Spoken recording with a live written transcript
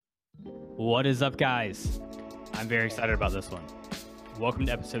What is up, guys? I'm very excited about this one. Welcome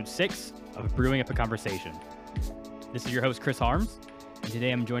to episode 6 of Brewing Up a Conversation. This is your host, Chris Harms, and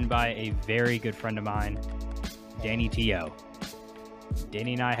today I'm joined by a very good friend of mine, Danny Teo.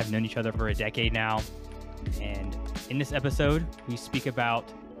 Danny and I have known each other for a decade now, and in this episode, we speak about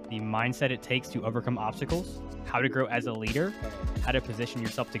the mindset it takes to overcome obstacles, how to grow as a leader, how to position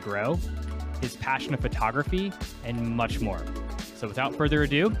yourself to grow, his passion of photography, and much more. So without further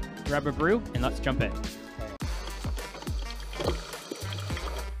ado, grab a brew and let's jump in.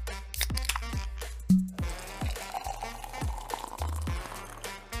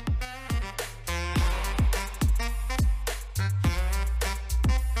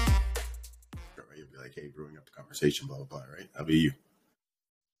 You'll be like, hey, brewing up the conversation, blah, blah, blah, right? How about you?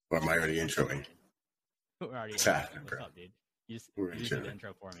 Or am I already introing? We're already What's What's happening, up, dude? You just We're did the introing.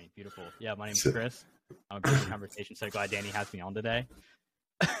 intro for me. Beautiful. Yeah, my name's Chris. I'm a great conversation. So glad Danny has me on today.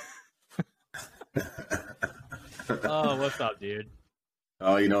 Oh, what's up, dude?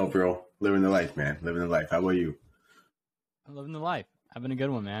 Oh, you know, bro. Living the life, man. Living the life. How about you? I'm living the life. Having a good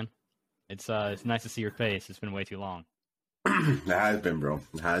one, man. It's nice to see your face. It's been way too long. It has been, bro.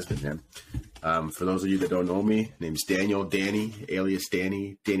 It has been, man. For those of you that don't know me, name's Danny, alias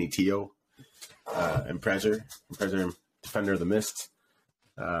Danny Teo. Impressor, Defender of the Mist.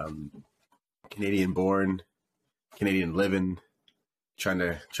 Canadian born, Canadian living, trying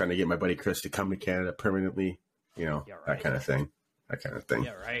to get my buddy Chris to come to Canada permanently, you know, Yeah, right. that kind of thing.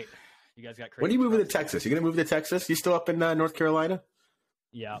 Yeah, right. You guys got crazy. When are you moving to trucks. Texas? You gonna move to Texas? You still up in North Carolina?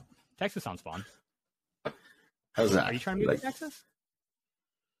 Yeah. Texas sounds fun. How's that? Are you trying to move to Texas?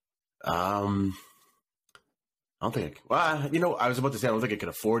 I don't think. Well, you know, I was about to say I don't think I could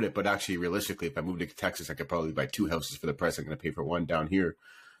afford it, but actually, realistically, if I moved to Texas, I could probably buy 2 houses for the price I'm going to pay for one down here.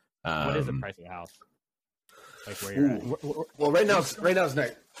 What is the price of a house? Like where you're at? Well, right now it's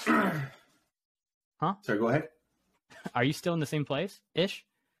nice. Huh? Sorry, go ahead. Are you still in the same place ish?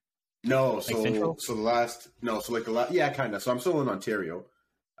 No, Central? yeah, kind of. So I'm still in Ontario.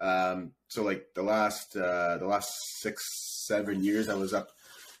 So like the last 6-7 years, I was up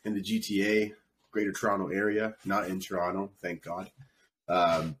in the GTA, Greater Toronto area, not in Toronto, thank God.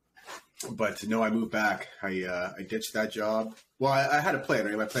 But no, I moved back. I ditched that job. Well, I had a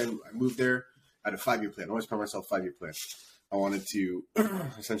plan, right? I moved there. I had a 5-year plan. I always promised myself a 5-year plan. I wanted to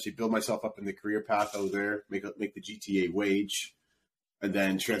essentially build myself up in the career path out there, make the GTA wage, and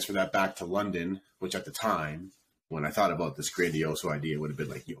then transfer that back to London, which at the time, when I thought about this grandiose idea, would have been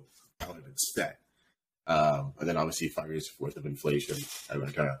like, yo, I would have been set. And then obviously 5 years worth of inflation, I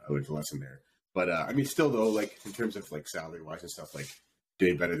learned a lesson there. But I mean, still though, like in terms of like salary wise and stuff, like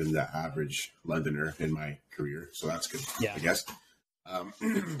doing better than the average Londoner in my career. So that's good, Yeah. I guess.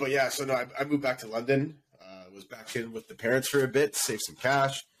 But yeah, so no, I moved back to London. Was back in with the parents for a bit, save some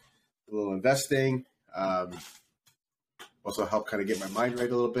cash, a little investing. Also help kind of get my mind right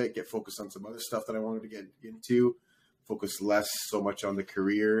a little bit, get focused on some other stuff that I wanted to get into, focus less so much on the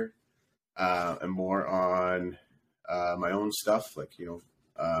career and more on my own stuff, like, you know,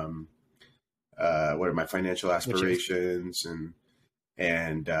 what are my financial aspirations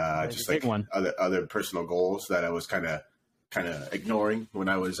and just like other personal goals that I was kind of ignoring when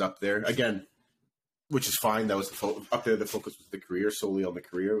I was up there. Again, which is fine. That was up there. The focus was the career, solely on the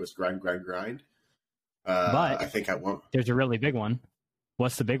career. It was grind. But I think I won't. There's a really big one.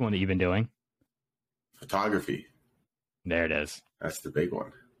 What's the big one that you've been doing? Photography. There it is. That's the big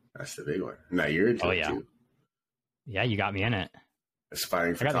one. Now you're into it too. Yeah, you got me in it.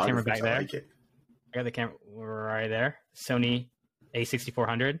 Aspiring I got the camera photographers. back there. I like it. I got the camera right there. Sony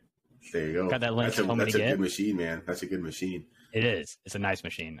A6400. There you go. Got that lens That's told me a to get. good machine, man. That's a good machine. It is. It's a nice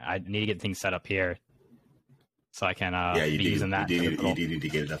machine. I need to get things set up here so I can You be do. using that. You do need to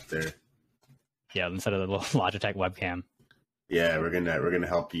get it up there. Yeah, instead of the little Logitech webcam. Yeah, we're gonna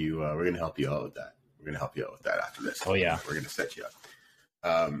help you. We're gonna help you out with that. We're gonna help you out with that after this. Oh yeah, we're gonna set you up.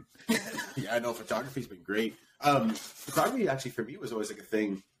 Yeah, I know photography's been great. Photography actually for me was always like a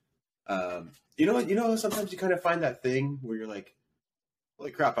thing. You know, sometimes you kind of find that thing where you're like,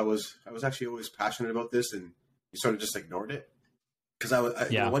 holy crap, I was actually always passionate about this, and you sort of just ignored it. Because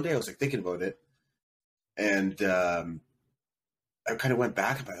one day I was like thinking about it, and I kind of went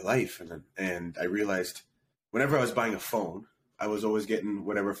back in my life, and I realized whenever I was buying a phone, I was always getting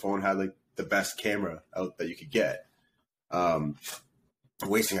whatever phone had like the best camera out that you could get.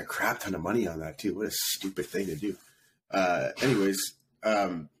 Wasting a crap ton of money on that too. What a stupid thing to do.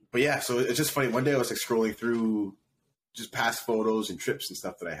 But yeah, so it's just funny. One day I was like scrolling through just past photos and trips and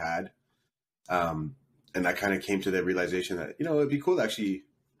stuff that I had. And I kind of came to the realization that, you know, it'd be cool to actually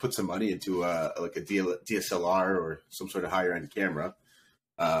put some money into like a DSLR or some sort of higher end camera.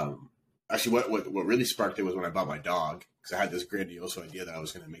 actually, what really sparked it was when I bought my dog, because I had this grandiose idea that I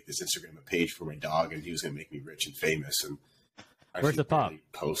was going to make this Instagram a page for my dog, and he was going to make me rich and famous. And Where's the pup?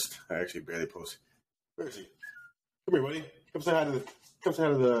 I actually barely post. Where is he? Come here, buddy. Come say hi to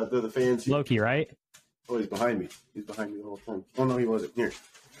the fans. Loki, right? Oh, he's behind me. He's behind me the whole time. Oh no, he wasn't. Here,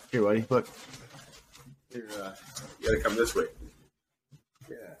 buddy. Look. Here, you gotta come this way.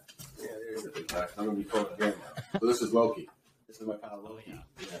 Yeah, there's the big guy. I'm gonna be calling again now. So this is Loki. This is my pal Loki.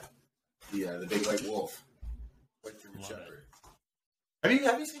 Yeah, the big white wolf. White German Shepherd.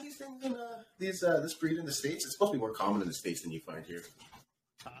 Have you seen these things in this breed in the States? It's supposed to be more common in the States than you find here.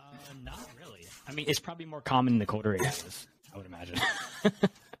 Not really. I mean, it's probably more common in the colder areas, I would imagine.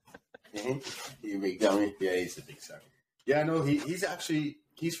 You big dummy. Yeah, he's a big sucker. Yeah, no, he's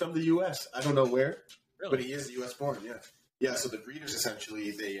from the U.S. I don't know where, but he is U.S. born. Yeah. So the breeders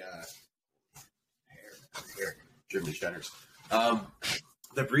essentially hair German Sheddards.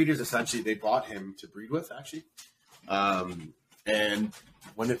 The breeders essentially they bought him to breed with actually, and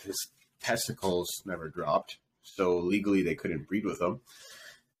one of his testicles never dropped, so legally they couldn't breed with him.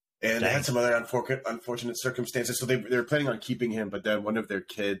 And they had some other unfortunate circumstances. So they were planning on keeping him, but then one of their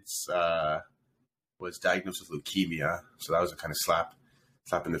kids was diagnosed with leukemia. So that was a kind of slap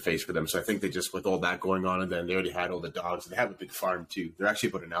in the face for them. So I think they just, with all that going on, and then they already had all the dogs. They have a big farm too. They're actually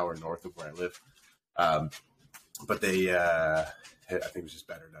about an hour north of where I live. But they, I think it was just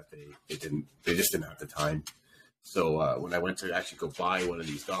better that they just didn't have the time. So when I went to actually go buy one of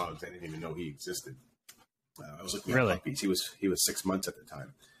these dogs, I didn't even know he existed. I was looking at puppies. He was 6 months at the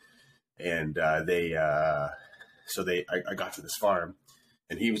time. And I got to this farm,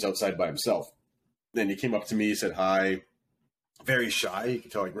 and he was outside by himself. Then he came up to me, said hi, very shy. You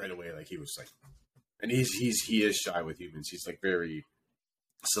could tell like right away, like he was like, and he is shy with humans. He's like very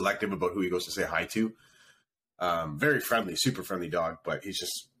selective about who he goes to say hi to. Very friendly, super friendly dog, but he's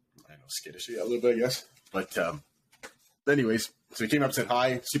just, I don't know, skittish a little bit, I guess. But anyways, so he came up, said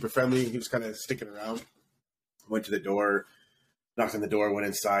hi, super friendly. He was kind of sticking around. Went to the door. Knocked on the door, went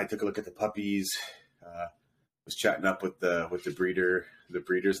inside, took a look at the puppies, was chatting up with the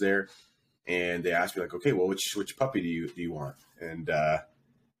breeders there, and they asked me like, okay, well, which puppy do you want? And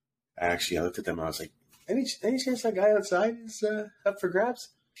actually, I looked at them, and I was like, any chance that guy outside is up for grabs?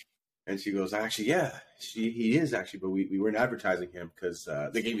 And she goes, actually, yeah, he is actually, but we weren't advertising him because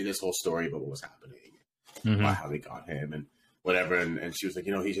they gave me this whole story about what was happening, about how they got him, and whatever, and she was like,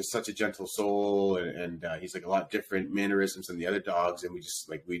 he's just such a gentle soul, and he's like a lot different mannerisms than the other dogs, and we just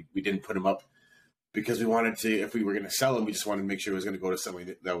like we didn't put him up because we wanted to, if we were going to sell him, we just wanted to make sure it was going to go to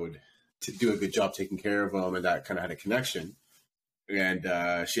somebody that would to do a good job taking care of him, and that kind of had a connection. And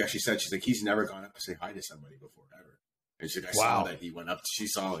she actually said, she's like, he's never gone up to say hi to somebody before ever. And she's like, I saw that he went up. She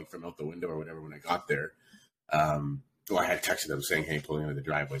saw like from out the window or whatever when I got there. Well, I had texted them saying, hey, pulling into the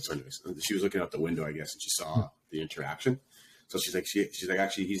driveway. So anyways, she was looking out the window, I guess, and she saw the interaction. So she's like,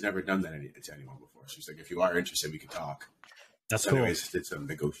 actually, he's never done that to anyone before. She's like, if you are interested, we could talk. That's so cool. Anyways, did some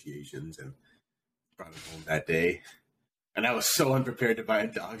negotiations and brought him home that day. And I was so unprepared to buy a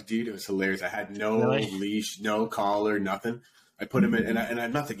dog, dude. It was hilarious. I had no leash, no collar, nothing. I put him in, and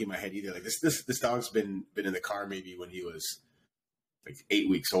I'm not thinking in my head either. Like this dog's been in the car maybe when he was like 8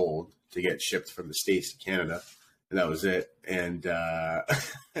 weeks old to get shipped from the States to Canada, and that was it. And and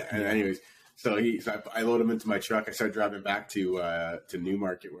anyways. So I load him into my truck. I started driving back to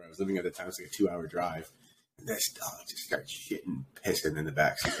Newmarket where I was living at the time. It's like a 2-hour drive. And this dog just starts shitting, pissing in the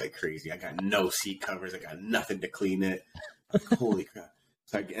backseat like crazy. I got no seat covers. I got nothing to clean it. Like, holy crap.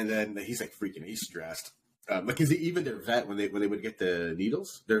 And then he's like freaking. He's stressed. Because even their vet, when they would get the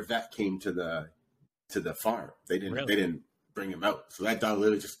needles, their vet came to the farm. They didn't bring him out. So that dog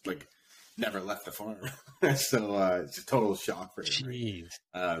literally just like never left the farm. So it's a total shock for him. Jeez.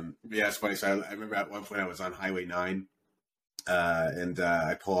 Yeah, it's funny. So I remember at one point I was on Highway 9 and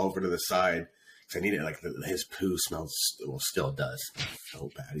I pull over to the side because I need it. Like his poo smells, well, still does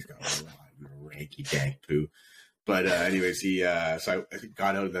so bad. He's got a lot of ranky dank poo. But anyways, so I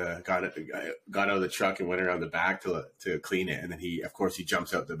got out of the truck and went around the back to clean it. And then he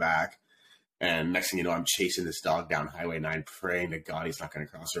jumps out the back. And next thing you know, I'm chasing this dog down Highway 9, praying to God he's not going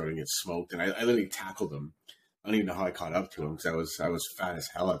to cross the road and get smoked. And I literally tackled him. I don't even know how I caught up to him because I was fat as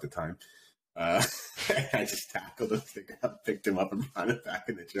hell at the time. I just tackled him, picked him up and brought him back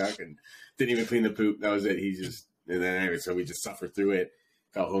in the truck and didn't even clean the poop. That was it. And then anyway, so we just suffered through it.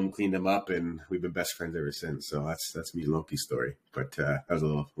 Got home, cleaned him up, and we've been best friends ever since. So that's me and Loki's story. But that was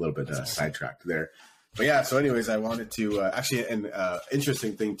a little bit sidetracked there. But yeah, so anyways, I wanted to actually an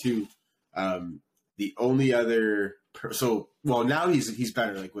interesting thing too. The only other now he's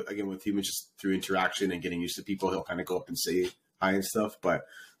better, like with humans, just through interaction and getting used to people. He'll kind of go up and say hi and stuff. But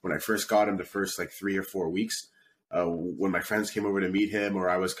when I first got him, the first like 3 or 4 weeks, when my friends came over to meet him, or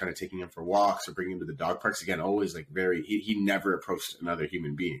I was kind of taking him for walks or bringing him to the dog parks, again, always like he never approached another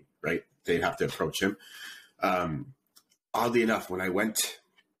human being, right? They'd have to approach him. Oddly enough, when I went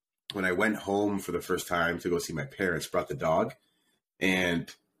home for the first time to go see my parents, brought the dog,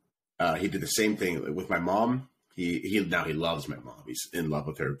 and he did the same thing with my mom. He now he loves my mom. He's in love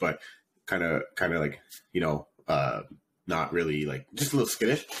with her, but kind of like, not really, like, just a little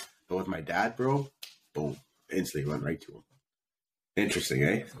skittish. But with my dad, bro, boom, instantly went right to him. Interesting,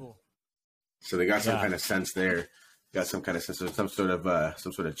 eh? That's cool. So they got some kind of sense there. Got some kind of sense of some sort of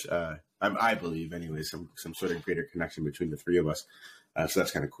I believe anyway, some sort of greater connection between the three of us. So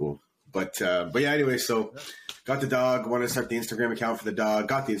that's kind of cool. But yeah, anyway, so got the dog, wanted to start the Instagram account for the dog,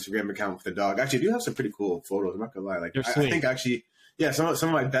 got the Instagram account for the dog. Actually, I do have some pretty cool photos. I'm not gonna lie. Like, I think actually, yeah, some of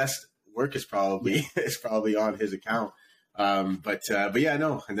my best work is probably on his account. But yeah,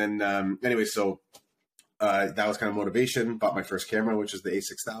 no. And then anyway, so that was kind of motivation. Bought my first camera, which is the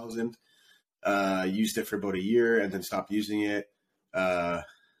A6000. Used it for about a year and then stopped using it. I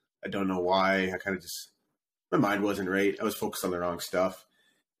don't know why. I kind of just, my mind wasn't right. I was focused on the wrong stuff.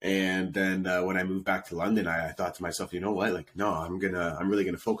 And then when I moved back to London, I thought to myself, you know what? Like, no, I'm really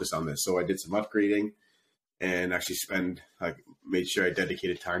gonna focus on this. So I did some upgrading and actually made sure I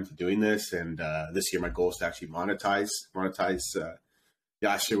dedicated time to doing this. And this year, my goal is to actually monetize.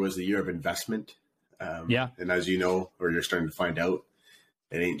 Last year was the year of investment. And as you know, or you're starting to find out,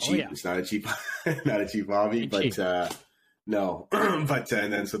 it ain't cheap. It's not a cheap, not a cheap hobby, but no. But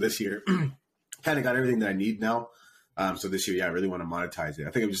and then so this year, kind of got everything that I need now. So this year, I really want to monetize it.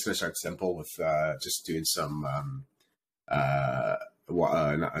 I think I'm just going to start simple with just doing some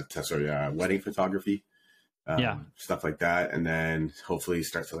wedding photography, stuff like that, and then hopefully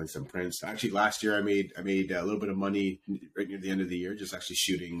start selling some prints. Actually, last year I made a little bit of money right near the end of the year, just actually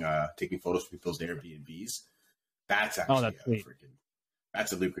shooting, taking photos of people's Airbnbs. That's actually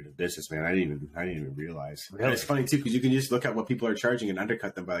that's a lucrative business, man. I didn't even realize. Really? And it's funny too, because you can just look at what people are charging and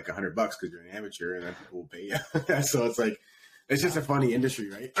undercut them by like $100 because you're an amateur, and then people will pay you. So it's like, it's just a funny industry,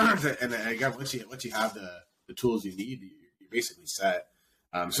 right? And again, once you have the tools you need, you're basically set.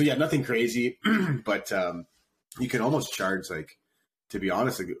 So yeah, nothing crazy, but you can almost charge, like, to be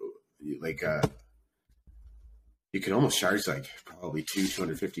honest, like you can almost charge like probably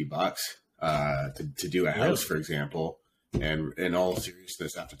 $250 to do a house, for example. And in all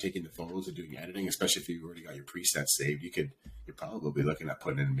seriousness, after taking the photos and doing editing, especially if you already got your presets saved, you're probably looking at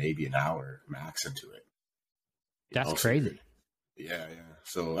putting in maybe an hour max into it. That's crazy. Yeah.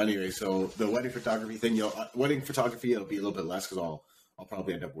 So anyway, so the wedding photography thing, it'll be a little bit less because I'll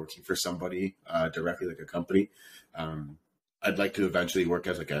probably end up working for somebody directly, like a company. I'd like to eventually work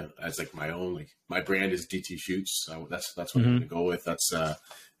as my own, like, my brand is DT Shoots. So that's what I'm going to go with.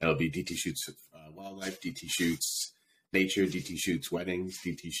 It'll be DT Shoots wildlife, DT Shoots nature, DT Shoots weddings,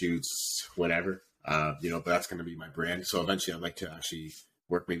 DT Shoots whatever. But that's going to be my brand. So eventually, I'd like to actually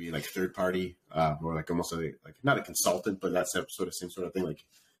work maybe like third party, or like almost like not a consultant, but that's same sort of thing. Like,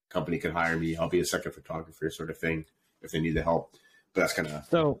 company could hire me. I'll be a second photographer, sort of thing, if they need the help. But that's kind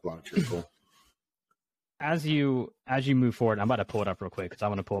of long-term goal. As you move forward, I'm about to pull it up real quick because I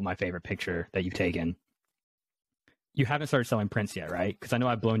want to pull up my favorite picture that you've taken. You haven't started selling prints yet, right? Because I know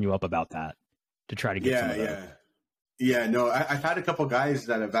I've blown you up about that to try to get some of those. Yeah, no, I've had a couple guys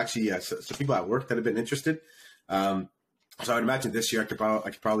that have actually, some people at work that have been interested. So I would imagine this year I could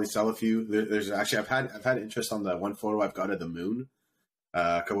probably sell a few. There's actually, I've had interest on the one photo I've got of the moon.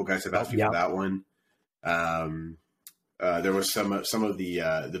 A couple guys have asked me for that one. There was some of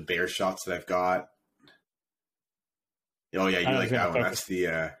the bear shots that I've got. Oh yeah, you like that one? That's the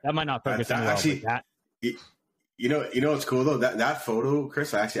that might not focus on actually. You know what's cool though? That photo,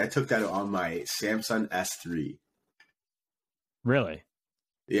 Chris. I took that on my Samsung S3. Really?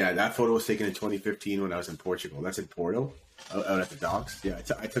 Yeah, that photo was taken in 2015 when I was in Portugal. That's in Porto, out at the docks. Yeah,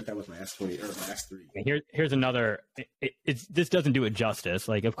 I took that with my S20 or my S3. And here's another. This doesn't do it justice.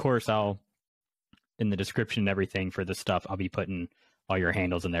 Like, of course, I'll, in the description and everything for this stuff, I'll be putting all your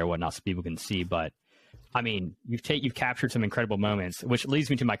handles in there, whatnot, so people can see. But I mean, you've captured some incredible moments, which leads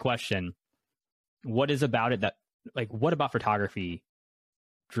me to my question: what is about it what about photography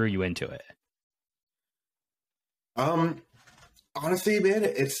drew you into it? Honestly, man,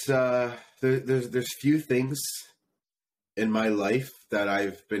 it's there's few things in my life that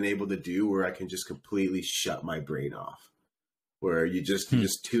I've been able to do where I can just completely shut my brain off, where you just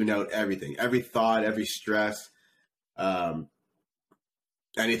tune out everything, every thought, every stress,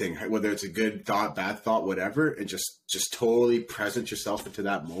 anything, whether it's a good thought, bad thought, whatever, and just totally present yourself into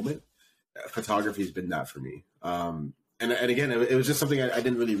that moment. Photography has been that for me. and again, it was just something I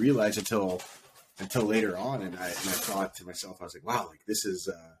didn't really realize until later on. And I thought to myself, I was like, wow, like this is,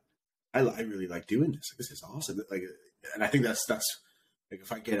 I really like doing this. Like, this is awesome. Like, and I think that's like,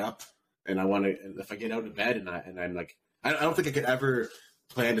 if I get up and if I get out of bed and I'm like, I don't think I could ever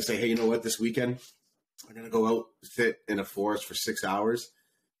plan to say, hey, you know what, this weekend I'm going to go out, sit in a forest for 6 hours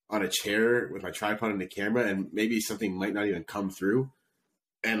on a chair with my tripod and the camera, and maybe something might not even come through.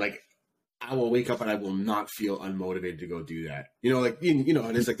 And like, I will wake up and I will not feel unmotivated to go do that. You know, like, you know,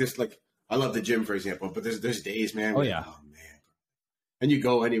 and it's like this, like, I love the gym, for example, but there's days, man. Oh, yeah. Oh, man. And you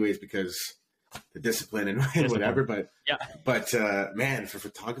go anyways because the discipline and whatever. But, man, for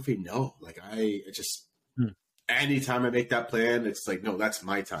photography, no. Like, anytime I make that plan, it's like, no, that's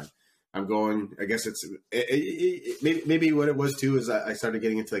my time. I'm going, I guess maybe what it was too is I started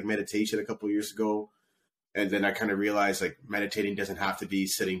getting into like meditation a couple of years ago. And then I kind of realized like meditating doesn't have to be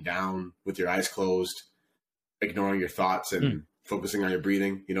sitting down with your eyes closed, ignoring your thoughts and focusing on your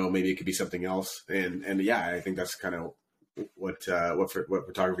breathing. You know, maybe it could be something else. And yeah, I think that's kind of what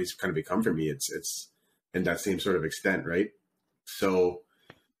photography's kind of become for me. It's in that same sort of extent, right? So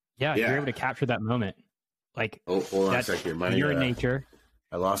yeah, you're able to capture that moment. Like, hold on a second. You're in nature.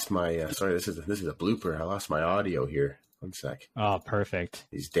 I lost my sorry. This is a blooper. I lost my audio here. One sec. Oh, perfect.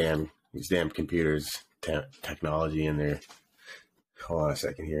 These damn computers, technology in there. Hold on a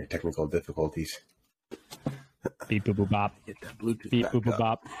second here. Technical difficulties. Beep boop boop bop. Get that Bluetooth. Beep boop boop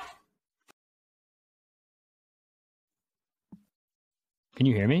bop. Can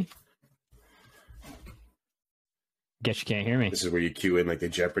you hear me? Guess you can't hear me. This is where you cue in like the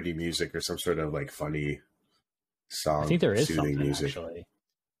Jeopardy music or some sort of like funny song. I think there is soothing something music. actually.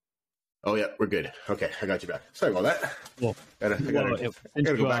 Oh yeah, we're good. Okay, I got you back. Sorry about that. Well, I gotta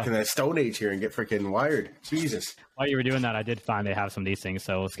go back in that Stone Age here and get freaking wired. Jesus. While you were doing that, I did find they have some of these things.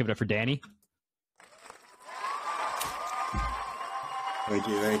 So let's give it up for Danny. Thank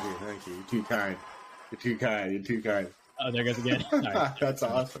you. You're too kind. You're too kind. Oh, there goes again. Right. That's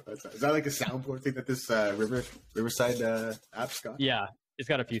awesome. Is that like a soundboard thing that this Riverside app's got? Yeah, it's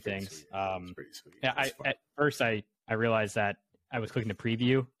got a few things. It's pretty sweet. Yeah, at first I realized that I was clicking the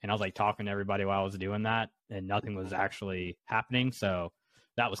preview and I was like talking to everybody while I was doing that, and nothing was actually happening. So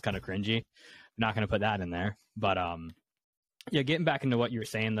that was kind of cringy. I'm not going to put that in there. But yeah, getting back into what you were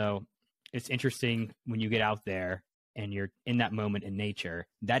saying though, it's interesting when you get out there and you're in that moment in nature.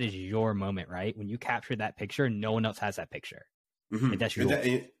 That is your moment, right? When you capture that picture, no one else has that picture. Mm-hmm. Like, that's yours.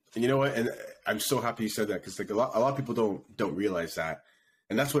 And you know what? And I'm so happy you said that, because like a lot of people don't realize that,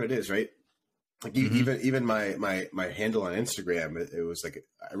 and that's what it is, right? Like even my handle on Instagram, it was like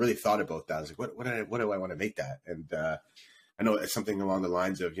I really thought about that. I was like, what do I want to make that? And I know it's something along the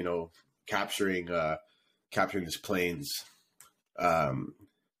lines of, you know, capturing this plane's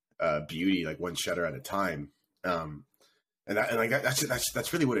beauty, like one shutter at a time. That's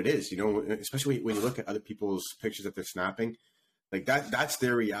really what it is, you know, especially when you look at other people's pictures that they're snapping, like that's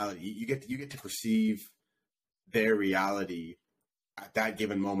their reality. You get to perceive their reality at that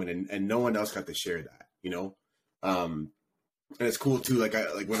given moment, and no one else got to share that, you know. And it's cool too. Like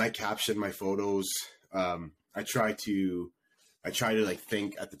when I caption my photos, I try to like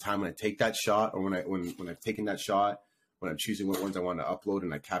think at the time when I take that shot, or when I've taken that shot, when I'm choosing what ones I want to upload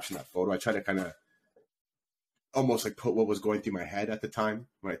and I caption that photo, I try to kind of almost like put what was going through my head at the time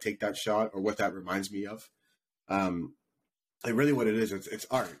when I take that shot, or what that reminds me of. Like really what it is, it's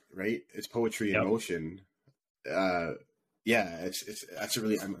art, right? It's poetry in motion. Yeah, it's I'm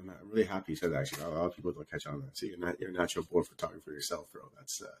really happy you said that. Actually, a lot of people don't catch on to that. So you're a natural born photographer yourself, bro.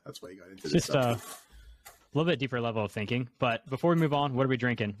 That's why you got into this. Just a little bit deeper level of thinking. But before we move on, what are we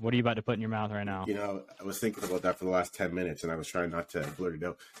drinking? What are you about to put in your mouth right now? You know, I was thinking about that for the last 10 minutes, and I was trying not to blurt it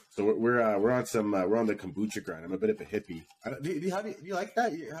out. So we're on the kombucha grind. I'm a bit of a hippie. Do you like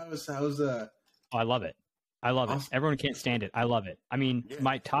that? How's Oh, I love it. I love it. Everyone can't stand it. I love it. I mean,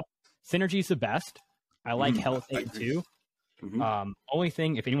 my top Synergy's the best. I like Health Aid too. Mm-hmm. Only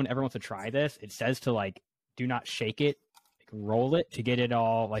thing, if anyone ever wants to try this, it says to like do not shake it, like roll it to get it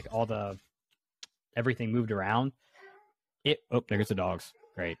all like all the everything moved around. There goes the dogs.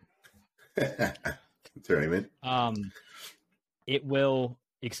 Great. That's right, man. It will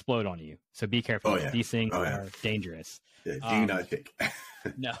explode on you, so be careful. These things are dangerous. Yeah, do not shake.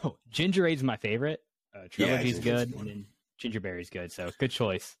 No, ginger aid's my favorite. Trilogy's good, and then gingerberry's good. So good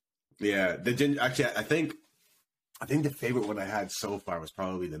choice. Yeah, actually, I think the favorite one I had so far was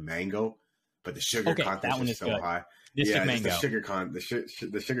probably the mango, but the sugar content is so high. Mango.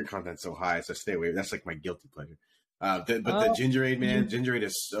 The sugar content's so high, so stay away. That's like my guilty pleasure. The ginger aid, man, ginger aid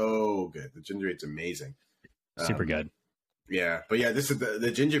is so good. The ginger aid's amazing. Super good. Yeah, but yeah, this is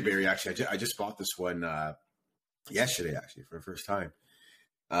the gingerberry. Actually, I just bought this one yesterday actually for the first time.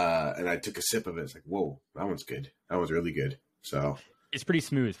 And I took a sip of it. It's like, whoa, that one's good. That one's really good. So It's pretty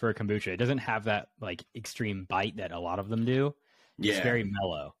smooth for a kombucha. It doesn't have that like extreme bite that a lot of them do. It's very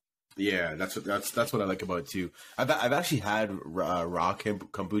mellow. Yeah, that's what I like about it too. I've actually had raw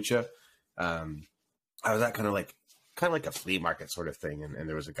kombucha. I was at kind of like a flea market sort of thing, and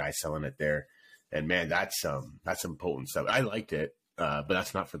there was a guy selling it there. And man, that's some potent stuff. I liked it, but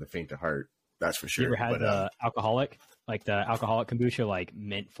that's not for the faint of heart. That's for sure. You ever had the alcoholic kombucha, like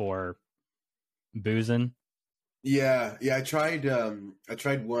meant for boozing? Yeah. I tried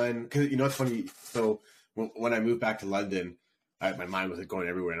one because it's funny. So when I moved back to London, my mind was like going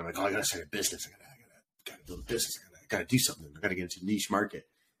everywhere, and I'm like, oh, I gotta start a business. I gotta build a business. I gotta do something. I gotta get into a niche market.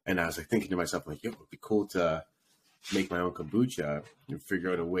 And I was like thinking to myself, like, yo, it'd be cool to make my own kombucha and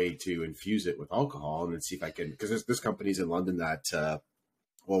figure out a way to infuse it with alcohol, and then see if I can. Because there's companies in London that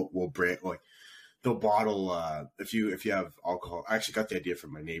will brand like. They'll bottle if you have alcohol. I actually got the idea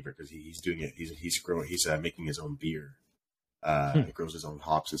from my neighbor because he's doing it. He's making his own beer. He grows his own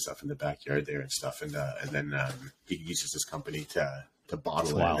hops and stuff in the backyard there and stuff. And then he uses this company to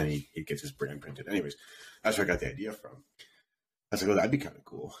bottle it, and then he gets his brand printed. Anyways, that's where I got the idea from. I was like, oh, that'd be kind of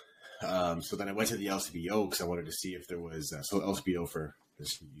cool. So then I went to the LCBO because I wanted to see if there was so LCBO for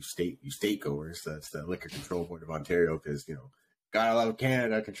you state goers. That's the Liquor Control Board of Ontario because gotta love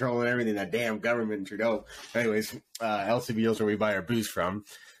Canada controlling everything. That damn government, Trudeau. Anyways, LCBOs where we buy our booze from.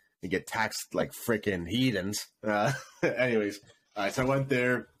 We get taxed like freaking heathens. Anyways, so I went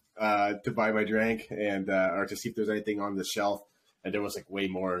there to buy my drink and or to see if there's anything on the shelf. And there was like way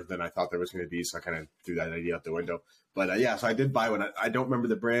more than I thought there was going to be. So I kind of threw that idea out the window. But yeah, so I did buy one. I don't remember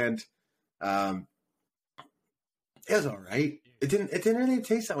the brand. It was all right. It didn't really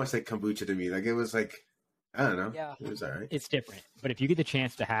taste that much like kombucha to me. Like it was like, I don't know. Yeah, it was all right. It's different. But if you get the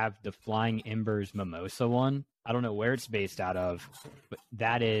chance to have the Flying Embers Mimosa one, I don't know where it's based out of, but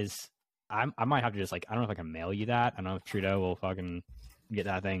that is, I might have to just like, I don't know if I can mail you that. I don't know if Trudeau will fucking get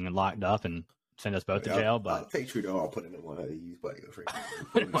that thing locked up and send us both to jail. But I'll take Trudeau. I'll put it in one of these. But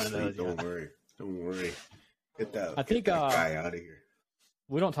one of those. Don't worry. Get that guy out of here.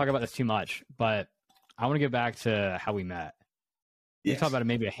 We don't talk about this too much, but I want to get back to how we met. We talked about it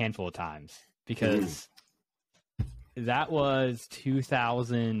maybe a handful of times because that was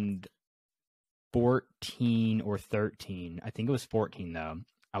 2014 or 13. I think it was 14 though.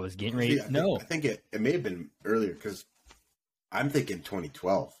 I was getting ready. I think it may have been earlier because I'm thinking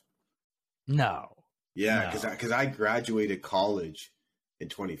 2012. No. Yeah, because I graduated college in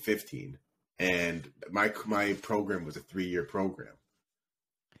 2015, and my program was a 3-year program.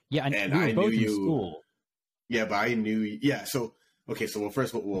 Yeah, and we were both in school. Yeah, but I knew. Yeah, so okay, so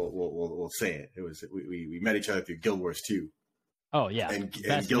first we'll say it. It was we met each other through Guild Wars 2. Oh yeah, and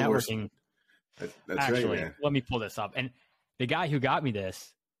Guild Wars. That's actually, right, man. Let me pull this up. And the guy who got me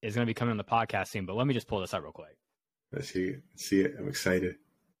this is going to be coming on the podcast soon. But let me just pull this up real quick. Let's see it. I'm excited.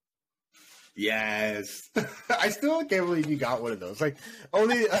 Yes, I still can't believe you got one of those. Like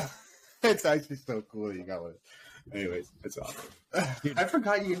only, it's actually so cool that you got one. Anyways, it's awesome. Dude, I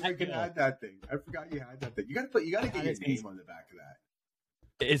forgot you had that thing. You gotta get your name on the back of that.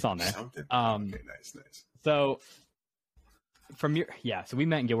 It's on there. Something. Okay, nice. So so we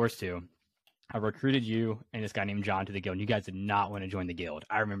met in Guild Wars 2. I recruited you and this guy named John to the guild. And you guys did not want to join the guild.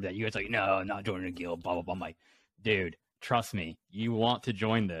 I remember that. You guys were like, no, I'm not joining the guild, blah, blah, blah. I'm like, dude, trust me. You want to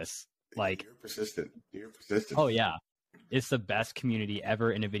join this. Like, You're persistent. Oh, yeah. It's the best community ever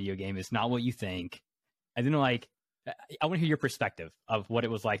in a video game. It's not what you think. And then, like, I want to hear your perspective of what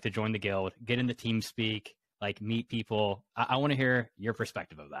it was like to join the guild, get into TeamSpeak, like, meet people. I want to hear your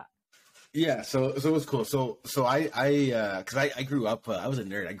perspective of that. Yeah, so it was cool. So I because I grew up, I was a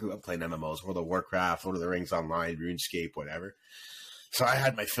nerd. I grew up playing MMOs, World of Warcraft, Lord of the Rings Online, RuneScape, whatever. So I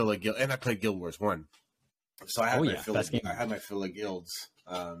had my fill of guild, and I played Guild Wars 1. So I had my fill of guilds.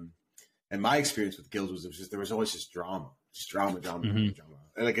 And my experience with guilds was there was always just drama. And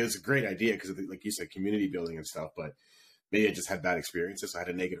like it was a great idea because, like you said, community building and stuff. But maybe I just had bad experiences. So I had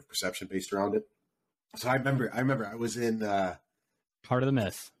a negative perception based around it. So I remember I was in Heart of the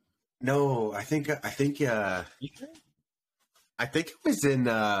Mist. No, I think it was in.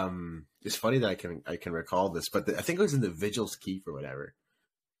 It's funny that I can recall this, but I think it was in the Vigil's Keep or whatever.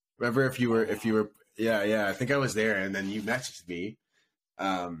 Remember if you were yeah, I think I was there, and then you messaged me,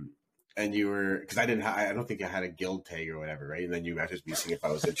 and you were because I don't think I had a guild tag or whatever, right? And then you messaged me seeing if I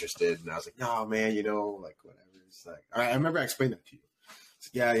was interested, and I was like, no, man, like whatever. It's like I remember I explained that to you.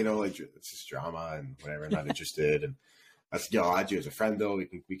 It's like, yeah, like it's just drama and whatever. I'm not interested, and I said, I'll add you as a friend though. We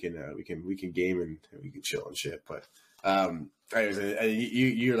can game and we can chill and shit. But Anyways, and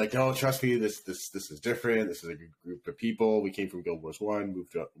you're like, no, trust me, this is different. This is a good group of people. We came from Guild Wars 1,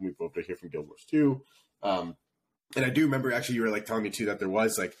 moved over here from Guild Wars 2. And I do remember actually you were like telling me too that there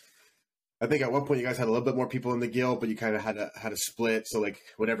was like, I think at one point you guys had a little bit more people in the guild, but you kind of had a split. So like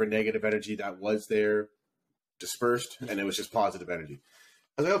whatever negative energy that was there dispersed, and it was just positive energy.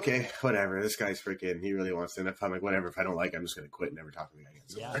 I was like, okay, whatever. This guy's freaking, he really wants to. And if I'm like, whatever, if I don't like it, I'm just going to quit and never talk to the guy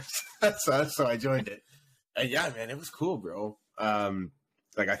again. So, so I joined it. And yeah, man, it was cool, bro.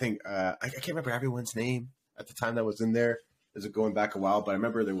 Like I think, I can't remember everyone's name at the time that was in there. Is it going back a while? But I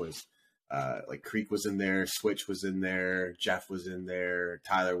remember there was, like Creek was in there, Switch was in there, Jeff was in there,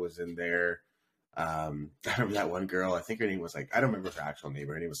 Tyler was in there. I remember that one girl, I think her name was like, I don't remember her actual name,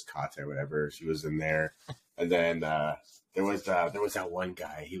 her name was Kata or whatever. She was in there. And then, there was that one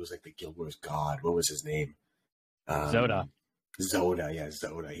guy. He was like the Guild Wars god. What was his name? Zoda.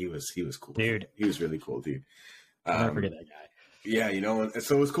 Zoda. He was cool, dude. He was really cool, dude. I'll never forget that guy. Yeah, you know. And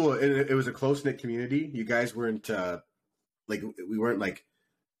so it was cool. It was a close knit community. You guys weren't like we weren't like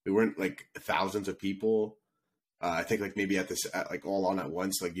thousands of people. I think like maybe at like all on at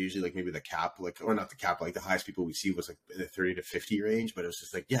once. Like usually like maybe the cap, like or not the cap, like the highest people we see was like in the 30 to 50 range. But it was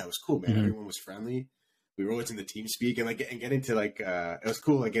just like it was cool, man. Mm-hmm. Everyone was friendly. We were always in the team speak and like getting to like it was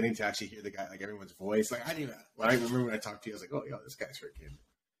cool like getting to actually hear the guy like everyone's voice. Like I remember when I talked to you, I was like, oh yo, this guy's freaking.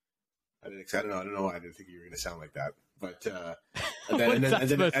 I don't know why I didn't think you were gonna sound like that. But and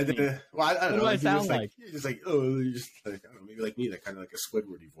then well I don't know. What do I sound like? You're just like you're just like I don't know, maybe like me, that kind of like a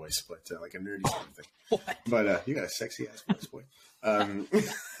Squidwardy voice, but like a nerdy sort of thing. What? But you got a sexy ass voice, boy. Yeah,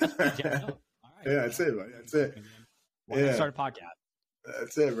 that's it, buddy. That's it. Start a podcast.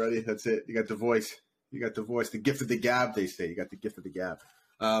 That's it, buddy. That's it. You got the voice. The gift of the gab, they say. You got the gift of the gab.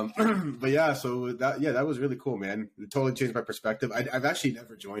 But yeah, so that was really cool, man. It totally changed my perspective. I've actually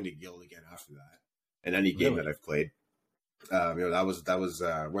never joined a guild again after that in any game that I've played. That was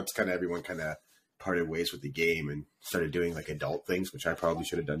once kind of everyone kind of parted ways with the game and started doing like adult things, which I probably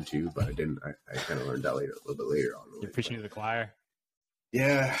should have done too, but I didn't. I kind of learned that a little bit later on. You're preaching to the choir.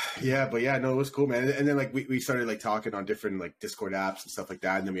 Yeah, but yeah, no, it was cool, man. And then like we started like talking on different like Discord apps and stuff like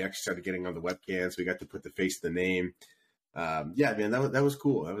that, and then we actually started getting on the webcams. We got to put the face to the name. Yeah, man, that was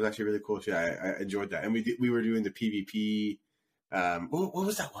cool. That was actually really cool. I enjoyed that, and we were doing the PvP. What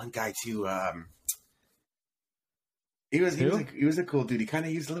was that one guy too? He was a cool dude.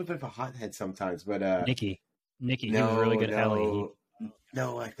 He was a little bit of a hothead sometimes, but Nikki, he was really good.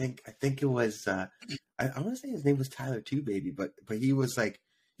 No, I think it was. I want to say his name was Tyler too, baby. But he was like,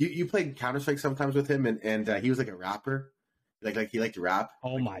 you played Counter-Strike sometimes with him, and he was like a rapper, like he liked to rap.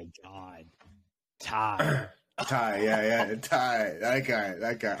 Oh my god, Ty, yeah, Ty, that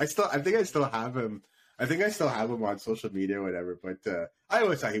guy. I think I still have him. I think I still have him on social media or whatever. But I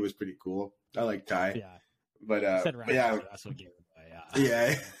always thought he was pretty cool. I like Ty. Yeah, but yeah, that's what gave it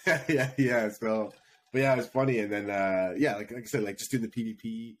away, yeah. So. But yeah, it was funny, and then like I said, like just doing the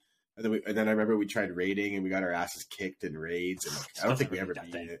PvP, and then I remember we tried raiding, and we got our asses kicked in raids, and like, I don't think we ever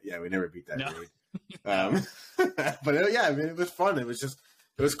beat it. Yeah, we never beat that raid. But yeah, I mean, it was fun. It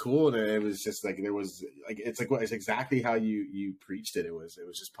was cool, and it was just like there was like it's exactly how you preached it. It was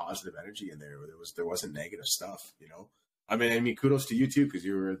just positive energy in there. There wasn't negative stuff, you know. I mean, kudos to you too, because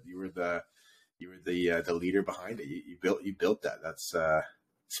you were the leader behind it. You built that. That's.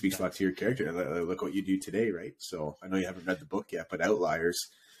 Speaks a lot to your character. Look what you do today, right? So I know you haven't read the book yet, but Outliers,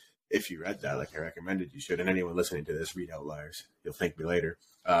 if you read that, like I recommended you should, and anyone listening to this, read Outliers. You'll thank me later.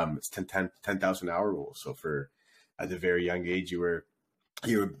 It's 10,000 hour rule. So at a very young age, you were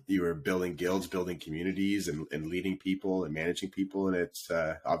building guilds, building communities, and leading people and managing people, and it's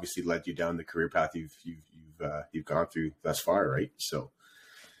obviously led you down the career path you've gone through thus far, right? So,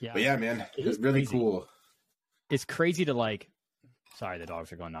 yeah, but yeah, man, it's really cool. It's crazy to like. Sorry, the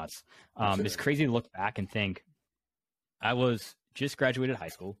dogs are going nuts. It's crazy to look back and think I was just graduated high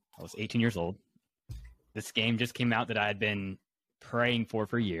school. I was 18 years old. This game just came out that I had been praying for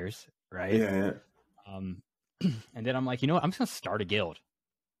years, right? Yeah. And then I'm like, you know what? I'm just going to start a guild.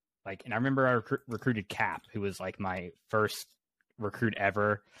 Like, and I remember I recruited Cap, who was like my first recruit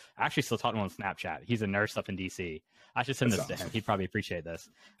ever. I actually still talk to him on Snapchat. He's a nurse up in DC. I should send this to him. He'd probably appreciate this.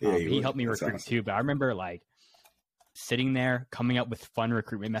 Yeah, he helped me recruit too, but I remember like sitting there coming up with fun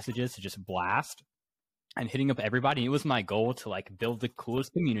recruitment messages to just blast and hitting up everybody. It was my goal to like build the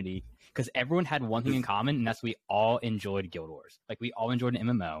coolest community because everyone had one thing in common, and that's we all enjoyed Guild Wars. Like we all enjoyed an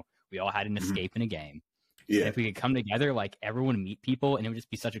MMO. We all had an escape in a game. Yeah. And if we could come together, like everyone would meet people, and it would just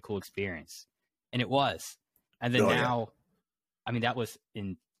be such a cool experience. And it was. And then I mean, that was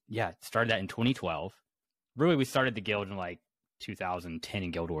started that in 2012. Really, we started the guild in like 2010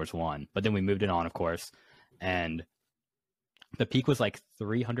 in Guild Wars 1, but then we moved it on, of course. And the peak was like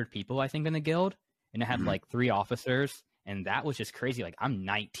 300 people, I think, in the guild, and it had Mhm. like 3 officers, and that was just crazy. Like I'm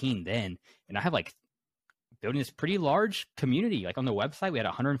 19 then, and I have like building this pretty large community. Like on the website, we had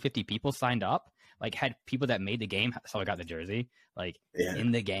 150 people signed up. Like had people that made the game. So I got the jersey. Like Yeah.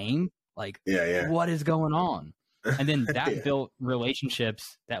 in the game. Like Yeah. what is going on? And then that Yeah. built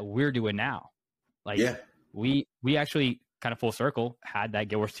relationships that we're doing now. Like Yeah. we actually kind of full circle had that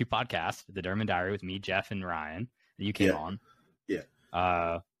Guild Wars 2 podcast, the Derman Diary, with me, Jeff, and Ryan that you came Yeah. on.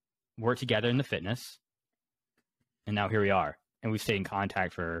 Yeah. Worked together in the fitness, and now here we are, and we've stayed in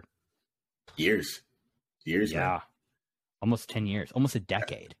contact for Years, yeah, man. almost 10 years, almost a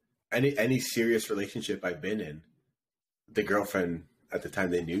decade. Any serious relationship I've been in, the girlfriend at the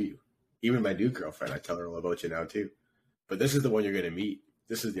time they knew you. Even my new girlfriend, I tell her all about you now too. But this is the one you're going to meet.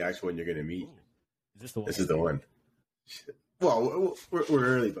 This is the actual one you're going to meet. Is this the one? This is the one. Well, we're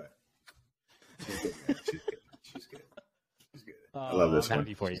early, but she's good, man. She's good. I love this I'm one.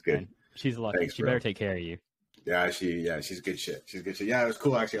 happy for She's you, good. man. She's lucky. Thanks, She bro. better take care of you. Yeah, she's good shit. She's good shit. Yeah, it was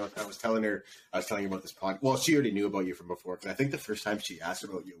cool actually. I was telling her about this podcast. Well, she already knew about you from before because I think the first time she asked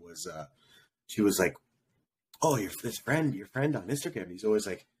about you was she was like, "Oh, your friend on Instagram. He's always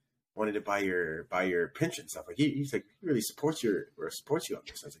like wanted to buy your pinch and stuff. Like he's like he really supports you on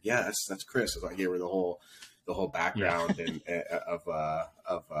this." I was like, "Yeah, that's Chris." So I gave her the whole background and of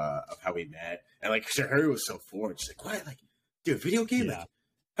how we met, and like to her it was so foreign. She's like, "What? Like, dude, video game? Yeah. Like,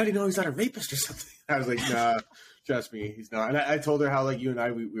 how do you know he's not a rapist or something?" I was like, "Nah, trust me, he's not." And I told her how like you and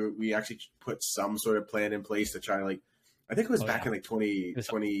I we actually put some sort of plan in place to try to like I think it was back in like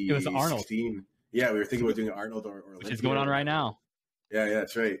 2016. It was Arnold. Yeah, we were thinking about doing Arnold or Which is going on right now. Yeah,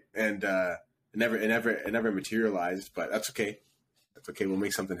 that's right. And it never materialized, but that's okay. That's okay. We'll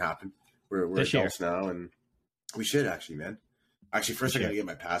make something happen. We're adults now, and we should actually, man. Actually, first I gotta get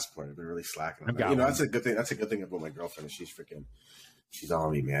my passport. I've been really slacking on that. You know, that's a good thing. That's a good thing about my girlfriend. Is she's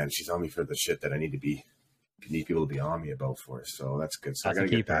on me, man. She's on me for the shit that I need people to be on me about for. So that's good. So I gotta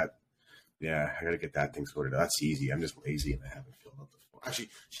get that. Yeah, I gotta get that thing sorted. That's easy. I'm just lazy and I haven't filled out the form. Actually,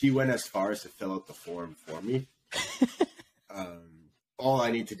 she went as far as to fill out the form for me. All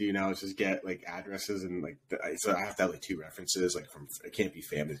I need to do now is just get like addresses and like so I have to have like 2 references. Like from it can't be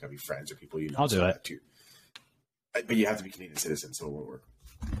family, it's gotta be friends or people you know. I'll do it. Too. But you have to be Canadian citizen, so it won't work.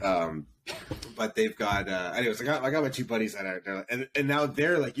 But they've got anyways. I got my 2 buddies that are and now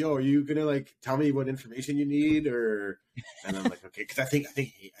they're like, "Yo, are you gonna like tell me what information you need?" Or and I'm like, "Okay," because I think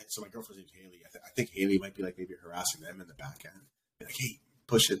so. My girlfriend's name's Haley. I think Haley might be like maybe harassing them in the back end. Be like, "Hey,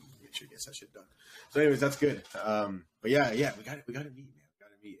 push it, make sure you get that shit done." So, anyways, that's good. But yeah, we got to meet, man. We got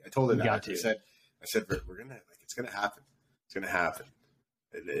to meet. I told her that. I said we're gonna like it's gonna happen. It's gonna happen.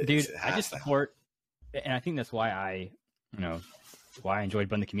 Dude, I just support, and I think that's why I enjoyed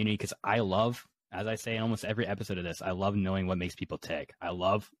building the community, because I love, as I say in almost every episode of this, I love knowing what makes people tick. I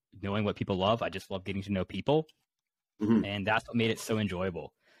love knowing what people love. I just love getting to know people, and that's what made it so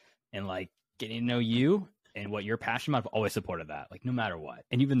enjoyable. And like getting to know you and what you're passionate about, I've always supported that, like no matter what.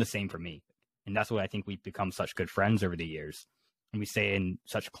 And even the same for me. And that's why I think we've become such good friends over the years, and we stay in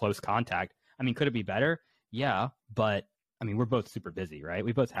such close contact. I mean, could it be better? Yeah, but I mean, we're both super busy, right?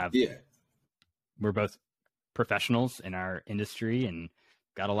 We both have. Yeah. We're both professionals in our industry and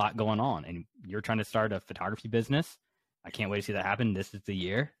got a lot going on. And you're trying to start a photography business. I can't wait to see that happen. This is the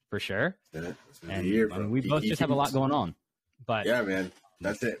year for sure. Yeah, and the year, bro. We both just have a lot going on. But yeah, man,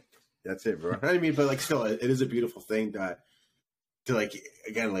 that's it, bro. I mean, but like, still, it is a beautiful thing to like,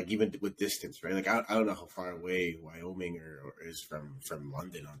 again, like even with distance, right? Like I don't know how far away Wyoming or is from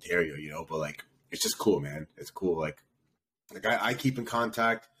London, Ontario, you know, but like it's just cool, man. It's cool. Like I keep in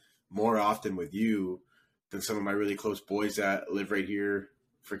contact more often with you than some of my really close boys that live right here,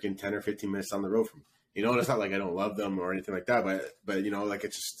 freaking 10 or 15 minutes down the road from me. You know, and it's not like I don't love them or anything like that, but you know, like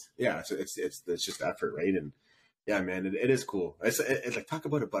it's just, yeah, it's just effort, right? And yeah, man, it is cool. It's like, talk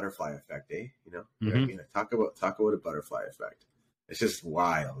about a butterfly effect, eh? You know, you know what I mean? Like, talk about a butterfly effect. It's just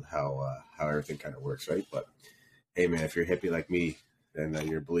wild how everything kind of works, right? But hey, man, if you're a hippie like me, then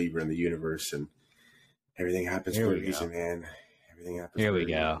you're a believer in the universe, and everything happens for a reason, man. Everything happens. Here we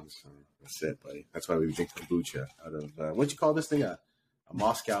go. So that's it, buddy. That's why we drink kombucha out of what'd you call this thing? A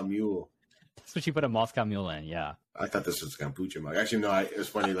Moscow Mule. That's what you put a Moscow Mule in, yeah. I thought this was a kombucha mug. Actually, no. It was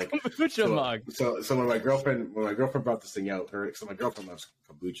funny. Like kombucha mug. So when my girlfriend brought this thing out, so my girlfriend loves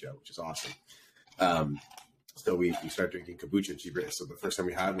kombucha, which is awesome. So we start drinking kombucha, and so the first time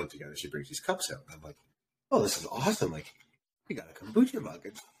we had one together, she brings these cups out, and I'm like, "Oh, this is awesome! Like, we got a kombucha mug."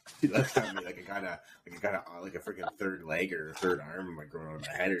 And she looks at me like I got a freaking third leg or third arm like growing on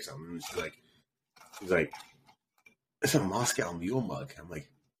my head or something. And she's like, "It's a Moscow Mule mug." I'm like,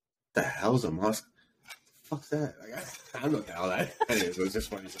 "The hell's a Moscow? fuck's that? Like, I don't know what the hell that. Anyways, it was just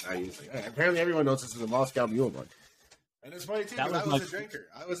funny. So now he was like, hey, apparently everyone knows this is a Moscow Mule one. And it's funny too, because I was a drinker.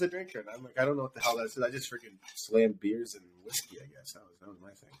 I was a drinker, and I'm like, I don't know what the hell that is. I just freaking slammed beers and whiskey. I guess that was my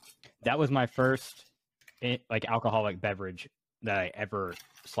thing. That was my first like alcoholic beverage that I ever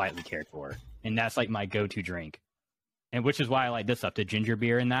slightly cared for, and that's like my go-to drink, and which is why I like this stuff, the ginger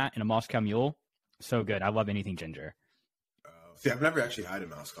beer in that, and a Moscow Mule, so good. I love anything ginger. See, I've never actually had a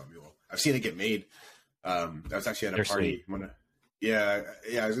Moscow Mule. I've seen it get made. I was actually at a party. Yeah.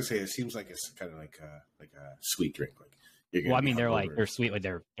 I was gonna say it seems like it's kind of like a sweet drink. Like, well, I mean, they're sweet, like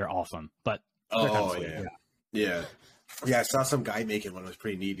they're awesome, but they're kind of sweet, yeah. I saw some guy making one. It was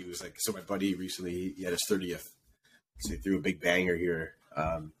pretty neat. He was like, so my buddy recently, he had his 30th. So he threw a big banger here.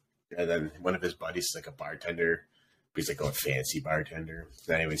 And then one of his buddies is like a bartender. He's like a fancy bartender.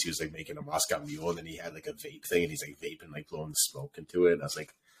 So anyways, he was like making a Moscow Mule, and then he had like a vape thing, and he's like vaping, like blowing the smoke into it. And I was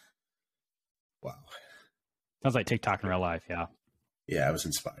like, wow. Sounds like TikTok in real life, yeah. Yeah, I was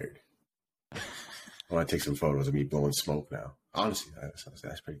inspired. I want to take some photos of me blowing smoke now. Honestly,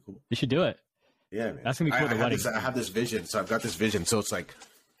 that's pretty cool. You should do it. Yeah, man. That's going to be cool at the wedding. I have this vision. So I've got this vision. So it's like,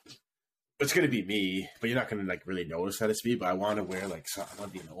 it's going to be me, but you're not going to like really notice that it's me, but I want to wear like, I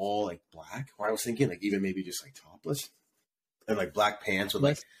want to be an all like black, or I was thinking like even maybe just like topless and like black pants with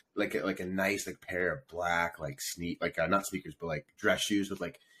like a nice like pair of black, like not sneakers, but like dress shoes with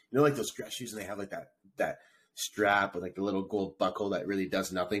like, you know, like those dress shoes, and they have like that strap with like the little gold buckle that really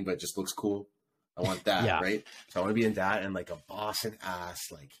does nothing, but just looks cool. I want that, right? So I want to be in that, and like a Boston ass,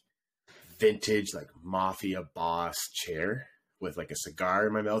 like vintage, like mafia boss chair with like a cigar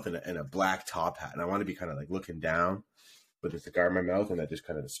in my mouth and a black top hat. And I want to be kind of like looking down with a cigar in my mouth, and that just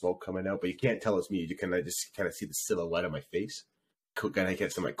kind of the smoke coming out, but you can't tell it's me. You can just kind of see the silhouette of my face. Gonna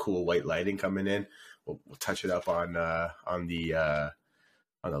get some like cool white lighting coming in. We'll touch it up on the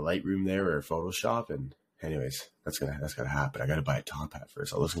Lightroom there or Photoshop, and anyways, that's gonna happen. I gotta buy a top hat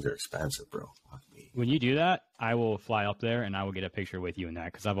first. Those things are expensive, bro. Fuck me. When you do that, I will fly up there and I will get a picture with you in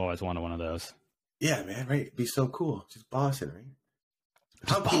that, because I've always wanted one of those. Yeah, man, right? It'd be so cool. Just Boston, right?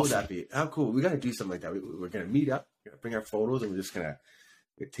 How cool would that be? How cool? We gotta do something like that. We're gonna meet up, we're gonna bring our photos, and we're just gonna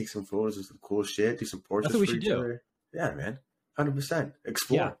take some photos of some cool shit, do some portraits. That's what we should do. Other. Yeah, man. 100%.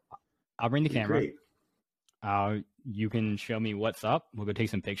 Explore. Yeah. I'll bring the camera. You can show me what's up. We'll go take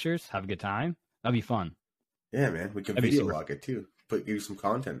some pictures, have a good time. That'd be fun. Yeah, man. We can video log it too. Give you some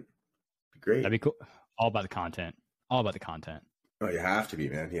content. Be great. That'd be cool. All about the content. All about the content. Oh, you have to be,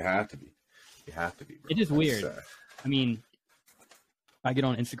 man. You have to be. You have to be, bro. It is weird. I mean, I get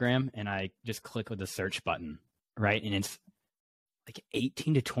on Instagram and I just click with the search button, right? And it's like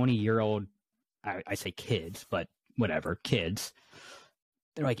 18 to 20-year-old, I say kids, but whatever, kids.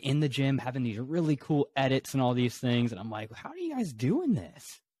 They're like in the gym having these really cool edits and all these things. And I'm like, how are you guys doing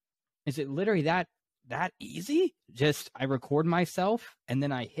this? Is it literally that easy? Just I record myself and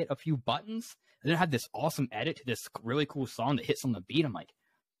then I hit a few buttons and then I have this awesome edit to this really cool song that hits on the beat. I'm like,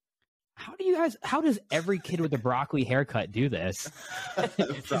 how does every kid with a broccoli haircut do this? Is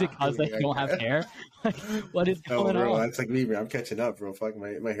it because they don't have hair? Like, what is going on? That's like me, bro. I'm catching up, bro. Fuck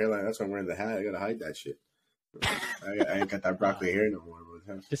my hairline. That's why I'm wearing the hat. I gotta hide that shit. I ain't got that broccoli hair no more,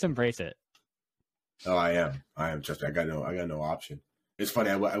 bro. Just embrace it. Oh, I am. Trust me. I got no option. It's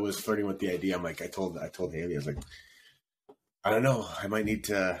funny. I was flirting with the idea. I'm like, I told Haley, I was like, I don't know. I might need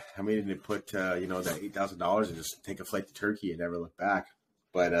to put that $8,000 and just take a flight to Turkey and never look back.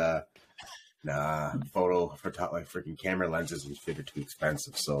 But nah, like freaking camera lenses and shit are too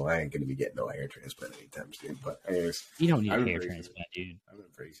expensive, so I ain't gonna be getting no hair transplant anytime soon. But anyways, you don't need a hair transplant, dude. I'm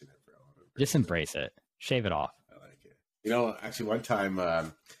embracing it, bro. Just embrace it. Shave it off. I like it. You know, actually, one time,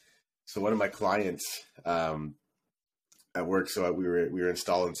 so one of my clients at work, so we were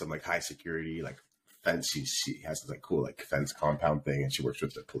installing some like high security like fence. She has this like cool like fence compound thing, and she works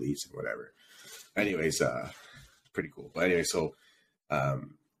with the police and whatever. Anyways, pretty cool. But anyway, so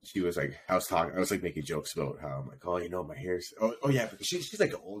she was like, I was like making jokes about how I'm like, oh, you know, my hair's oh yeah, because she's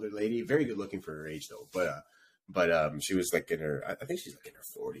like an older lady, very good looking for her age though, but she was like I think she's like in her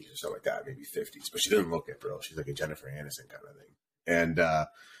 40s or something like that, maybe 50s, but she doesn't look it, bro. She's like a Jennifer Aniston kind of thing,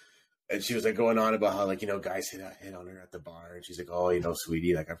 and she was like going on about how like, you know, guys hit on her at the bar, and she's like, oh, you know,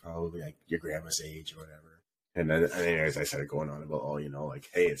 sweetie, like I'm probably like your grandma's age or whatever. And then anyways, I started going on about, oh, you know, like,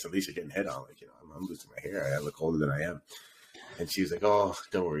 hey, it's at least you're getting hit on, like, you know, I'm losing my hair, I look older than I am. And she was like, oh,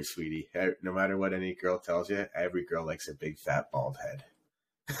 don't worry, sweetie. No matter what any girl tells you, every girl likes a big, fat, bald head.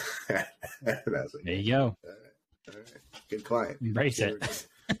 And I was like, there you go. All right. Good client. Embrace it.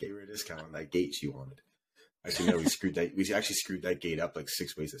 Gave her a discount on that gate she wanted. Actually, no, we actually screwed that gate up like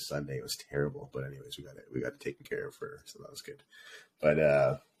 6 ways a Sunday. It was terrible. But anyways, we got it taken care of for her. So that was good. But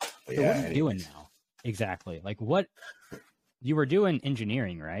so yeah. What are you doing now? exactly. Like what you were doing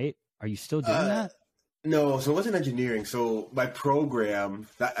engineering, right? Are you still doing that? No, so it wasn't engineering. So my program,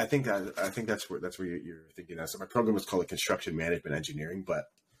 that I think that's where you're thinking that. So my program was called construction management engineering, but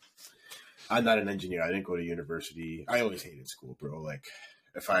I'm not an engineer. I didn't go to university. I always hated school, bro. Like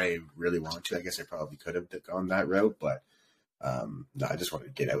if I really wanted to, I guess I probably could have gone that route, but no, I just wanted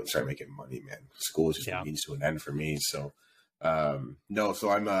to get out and start making money, man. School is just a means to an end for me. So no, so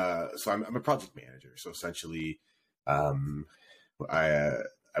I'm a project manager. So essentially, I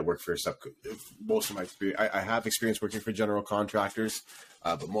work for most of my experience. I have experience working for general contractors,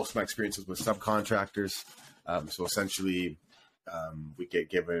 but most of my experience is with subcontractors. So essentially, we get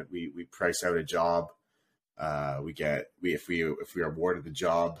given we price out a job. If we are awarded the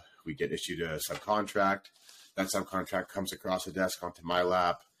job, we get issued a subcontract. That subcontract comes across the desk onto my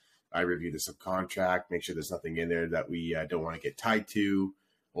lap. I review the subcontract, make sure there's nothing in there that we don't want to get tied to,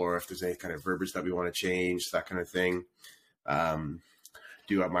 or if there's any kind of verbiage that we want to change, that kind of thing.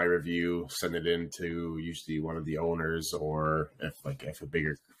 Do my review, send it in to usually one of the owners, or if a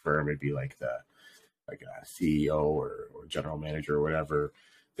bigger firm, it'd be like a CEO or general manager or whatever.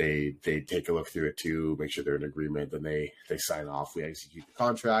 They take a look through it too, make sure they're in agreement, then they sign off. We execute the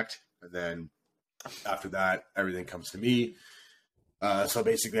contract, and then after that, everything comes to me. So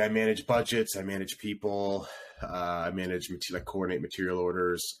basically, I manage budgets, I manage people, I coordinate material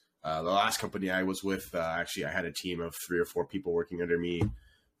orders. The last company I was with, actually, I had a team of 3 or 4 people working under me.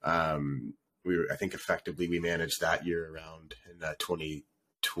 I think effectively we managed that year around in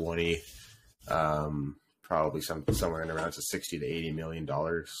 2020, probably somewhere in around the $60 to $80 million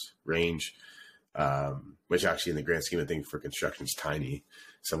range, which actually in the grand scheme of things for construction is tiny.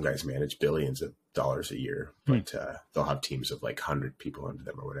 Some guys manage billions of dollars a year, but they'll have teams of like 100 people under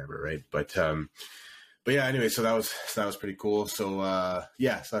them or whatever, right? But yeah, anyway, so that was pretty cool. So so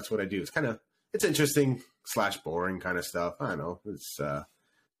that's what I do. It's interesting / boring kind of stuff. I don't know. It's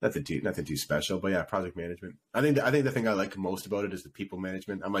nothing too special. But yeah, project management. I think the thing I like most about it is the people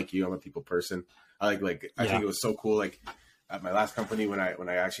management. I'm like you. I'm a people person. I think it was so cool. Like at my last company when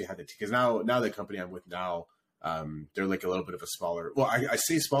I actually had because now the company I'm with now, they're like a little bit of a smaller. Well, I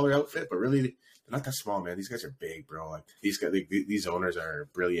say smaller outfit, but really they're not that small, man. These guys are big, bro. Like these owners are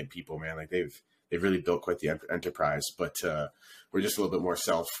brilliant people, man. Like they've really built quite the enterprise, but we're just a little bit more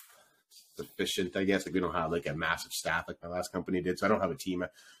self-sufficient, I guess. Like we don't have like a massive staff like my last company did, so I don't have a team.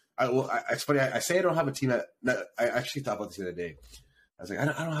 It's funny. I say I don't have a team. I actually thought about this the other day. I was like, I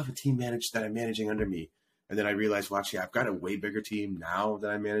don't have a team that I'm managing under me, and then I realized, well, actually, I've got a way bigger team now that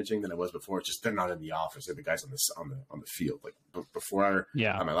I'm managing than I was before. It's just they're not in the office; they're the guys on the field. Like before,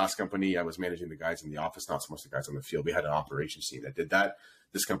 at my last company, I was managing the guys in the office, not so much the guys on the field. We had an operations team that did that.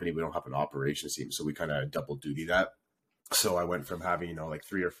 This company, we don't have an operations team, so we kind of double duty that. So I went from having, like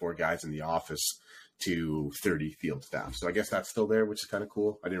 3 or 4 guys in the office to 30 field staff. So I guess that's still there, which is kind of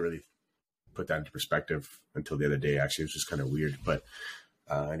cool. I didn't really put that into perspective until the other day. Actually, it was just kind of weird. But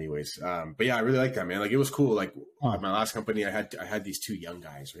anyways, but yeah, I really like that, man. Like it was cool. Like at my last company, I had these 2 young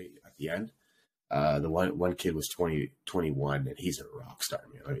guys right at the end. The one kid was 21 and he's a rock star,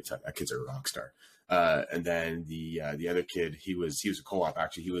 man. Let me tell you, that kid's a rock star. And then the other kid, he was a co-op.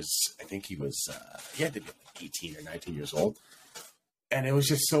 Actually, he had to be like 18 or 19 years old. And it was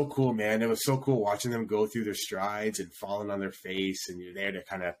just so cool, man. It was so cool watching them go through their strides and falling on their face, and you're there to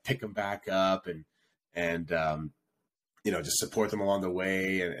kind of pick them back up and just support them along the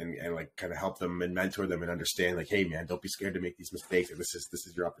way and like kind of help them and mentor them and understand like, hey man, don't be scared to make these mistakes. Like, this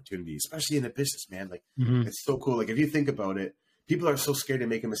is your opportunity, especially in the business, man. Like it's so cool. Like if you think about it, people are so scared to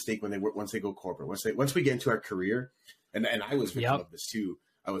make a mistake once they go corporate. Once we get into our career, and I was victim of this too.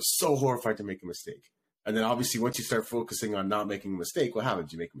 I was so horrified to make a mistake. And then obviously once you start focusing on not making a mistake, what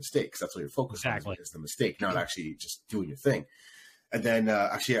happens? You make a mistake because that's what you're focused on is the mistake, not actually just doing your thing. And then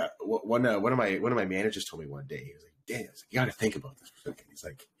one of my managers told me one day, he was like, "Dan, you got to think about this for a second."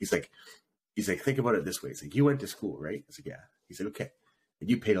 He's like, think about it this way. He's like, you went to school, right? I was like, yeah. He said, okay. And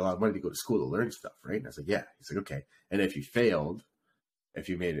you paid a lot of money to go to school to learn stuff, right? And I was like, yeah. He's like, okay. And if you failed, if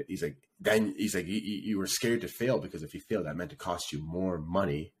you made it, he's like, you were scared to fail because if you failed, that meant it cost you more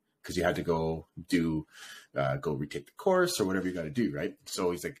money because you had to go retake the course or whatever you got to do, right? So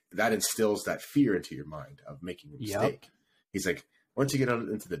he's like, that instills that fear into your mind of making a mistake. He's like, once you get out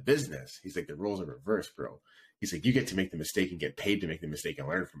into the business, he's like, the roles are reversed, bro. He's like, you get to make the mistake and get paid to make the mistake and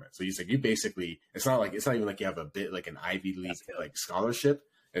learn from it. So he's like, you basically, it's not even like you have a bit like an Ivy League like scholarship.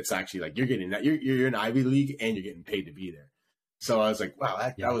 It's actually like you're getting that you're in Ivy League and you're getting paid to be there. So I was like,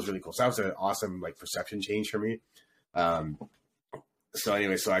 wow, that was really cool. So that was an awesome like perception change for me. So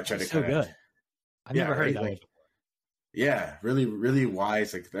anyway, so I tried to kind of. I've never heard that before. Yeah, really, really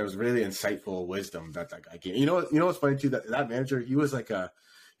wise. Like that was really insightful wisdom that guy gave. What's funny too, that manager, he was like a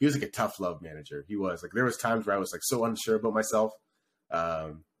tough love manager. He was like, there was times where I was like so unsure about myself,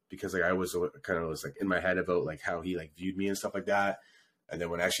 because like I was kind of was like in my head about like how he like viewed me and stuff like that. And then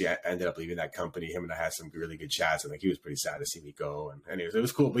when actually I ended up leaving that company, him and I had some really good chats, and like he was pretty sad to see me go. And anyways, it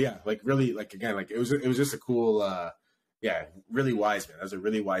was cool. But yeah, like really, like again, like it was just a cool, yeah, really wise, man. That was a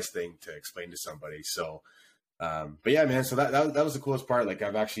really wise thing to explain to somebody. So, but yeah, man. So that was the coolest part. Like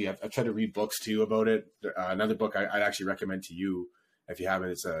I've tried to read books too about it. Another book I'd actually recommend to you if you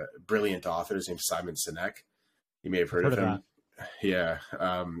haven't. It's a brilliant author. His name's Simon Sinek. You may have heard of him. Yeah.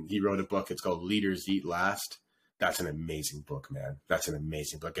 He wrote a book. It's called Leaders Eat Last. That's an amazing book, man. That's an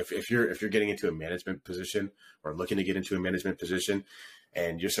amazing book. If you're getting into a management position or looking to get into a management position,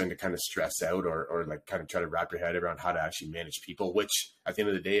 and you're starting to kind of stress out or like kind of try to wrap your head around how to actually manage people, which at the end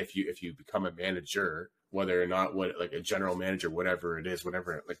of the day, if you become a manager, whether or not like a general manager, whatever it is,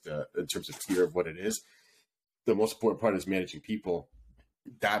 whatever like in terms of tier of what it is, the most important part is managing people.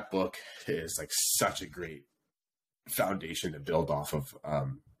 That book is like such a great foundation to build off of.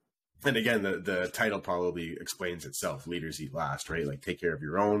 And again, the title probably explains itself. Leaders eat last, right? Like take care of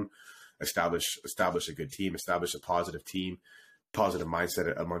your own, establish a good team, establish a positive team, positive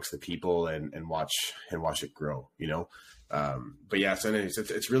mindset amongst the people, and watch it grow, but yeah, so anyways,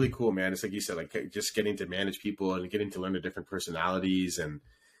 it's really cool, man. It's like you said, like just getting to manage people and getting to learn the different personalities, and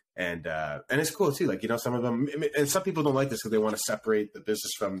it's cool too. Like, some of them, and some people don't like this because they want to separate the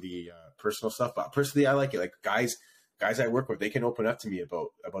business from the personal stuff. But personally, I like it. Like guys I work with, they can open up to me about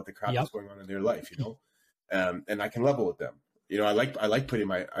the crap that's going on in their life, and I can level with them. I like putting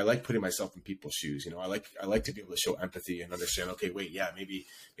myself in people's shoes. I like to be able to show empathy and understand. Okay, wait, yeah, maybe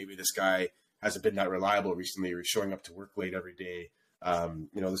this guy hasn't been that reliable recently, or he's showing up to work late every day. This and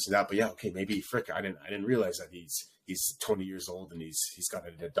that. But yeah, okay, maybe I didn't realize that he's 20 years old and he's got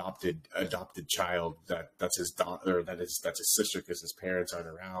an adopted child that's his daughter, that's his sister because his parents aren't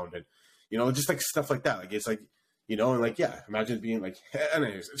around, and just like stuff like that. Like it's like. And like, yeah, imagine being like,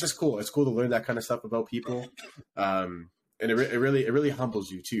 anyways, it's just cool. It's cool to learn that kind of stuff about people. And it really humbles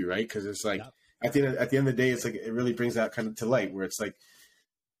you too, right? Because it's like, at the end of the day, it's like, it really brings that kind of to light where it's like,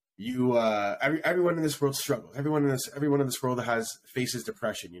 everyone in this world struggles. Everyone in this world faces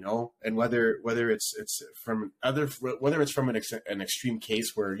depression, and whether it's from an extreme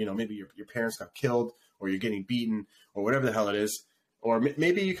case where, maybe your parents got killed or you're getting beaten or whatever the hell it is. Or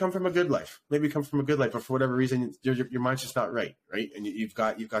maybe you come from a good life. Maybe you come from a good life, but for whatever reason, your mind's just not right? And you've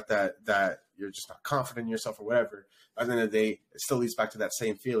got that you're just not confident in yourself or whatever. At the end of the day, it still leads back to that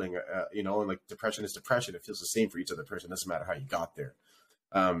same feeling, and like depression is depression. It feels the same for each other person. It doesn't matter how you got there.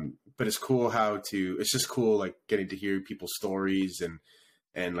 But it's cool it's just cool, like getting to hear people's stories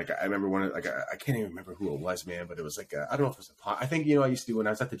and like I remember I can't even remember who it was, man, but it was like I don't know if it was I think I used to when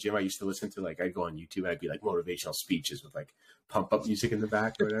I was at the gym, I used to listen to like I'd go on YouTube and I'd be like motivational speeches with like pump up music in the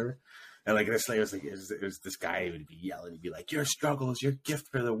back or whatever, and like this it was this guy who would be yelling, he'd be like, your struggle is your gift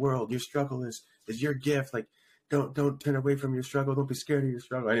for the world, your struggle is your gift, like don't turn away from your struggle, don't be scared of your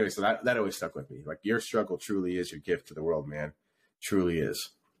struggle. Anyway, so that always stuck with me, like your struggle truly is your gift to the world, man, truly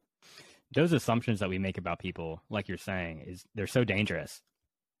is. Those assumptions that we make about people, like you're saying, they're so dangerous.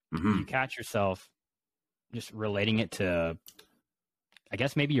 Mm-hmm. You catch yourself just relating it to, I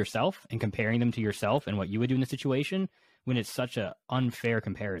guess, maybe yourself and comparing them to yourself and what you would do in the situation when it's such an unfair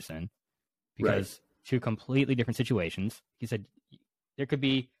comparison, because two completely different situations. You said there could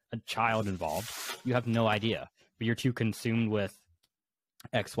be a child involved. You have no idea, but you're too consumed with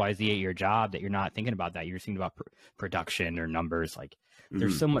XYZ at your job that you're not thinking about that. You're thinking about production or numbers. Like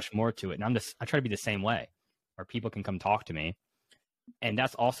there's so much more to it. And I try to be the same way, where people can come talk to me. And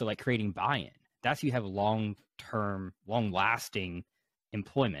that's also like creating buy-in. That's you have long-term, long-lasting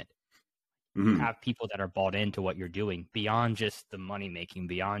employment. Mm-hmm. You have people that are bought into what you're doing beyond just the money making,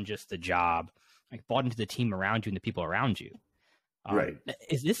 beyond just the job, like bought into the team around you and the people around you. Right.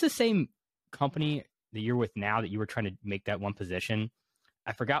 Is this the same company that you're with now that you were trying to make that one position?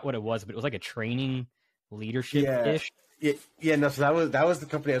 I forgot what it was, but it was like a training leadership-ish. Yeah. No, so that was the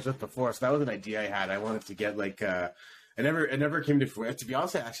company I was with before. So that was an idea I had. I wanted to get like, it never came to fruition. To be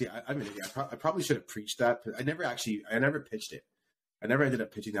honest, I probably should have preached that. I never pitched it. I never ended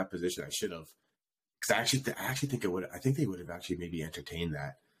up pitching that position. I should have, because I actually think it would. I think they would have actually maybe entertained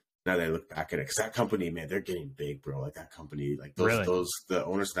that. Now that I look back at it, because that company, man, they're getting big, bro. Like that company, like the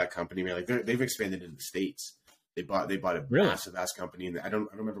owners of that company, man, like they've expanded in the States. They bought a massive ass company, and I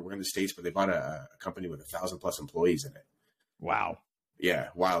don't remember where in the States, but they bought a company with 1,000+ employees in it. Wow. Yeah,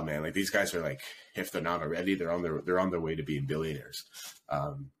 wild, man. Like these guys are like, if they're not already, they're on their way to being billionaires.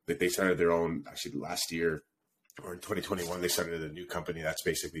 But they started their own actually last year. or in 2021, they started a new company that's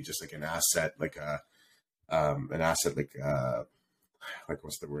basically just like an asset, what's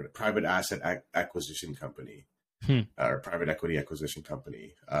the word? A private asset acquisition company. Or private equity acquisition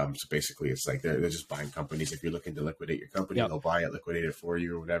company. So basically, it's like they're just buying companies. If you're looking to liquidate your company, they'll buy it, liquidate it for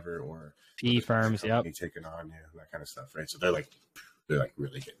you, or whatever. Or PE firms, taking on that kind of stuff, right? So they're like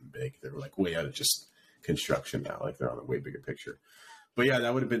really getting big. They're like way out of just construction now. Like they're on a way bigger picture. But yeah,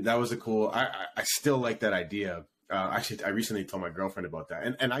 that was a cool. I still like that idea. Actually, I recently told my girlfriend about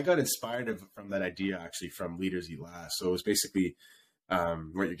that, and I got inspired from that idea actually from Leaders Eat Last. So it was basically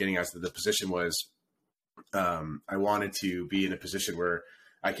what you're getting at. The position was. I wanted to be in a position where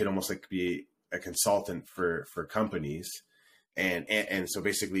I could almost like be a consultant for companies. And so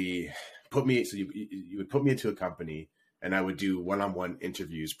basically you would put me into a company and I would do one-on-one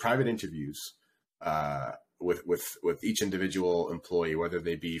interviews, private interviews, with each individual employee, whether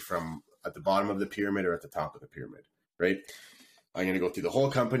they be from at the bottom of the pyramid or at the top of the pyramid, right? I'm going to go through the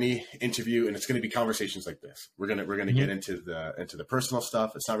whole company interview, and it's going to be conversations like this. We're going to get into the personal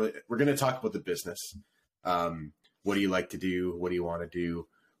stuff. It's not really, we're going to talk about the business. What do you like to do? What do you want to do?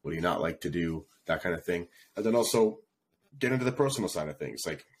 What do you not like to do? That kind of thing. And then also get into the personal side of things.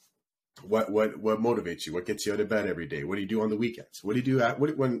 Like what motivates you? What gets you out of bed every day? What do you do on the weekends? What do you do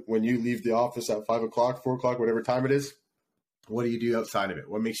when you leave the office at 5 o'clock, 4 o'clock, whatever time it is? What do you do outside of it?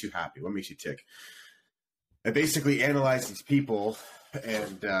 What makes you happy? What makes you tick? I basically analyze these people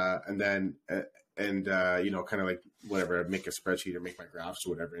and then kind of like whatever, make a spreadsheet or make my graphs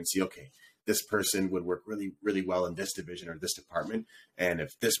or whatever and see, okay, this person would work really, really well in this division or this department. And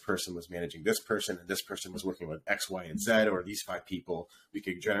if this person was managing this person and this person was working with X, Y, and Z, or these 5 people, we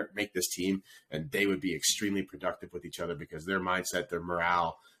could make this team and they would be extremely productive with each other because their mindset, their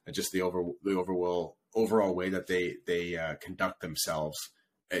morale, and just the overall way that they conduct themselves,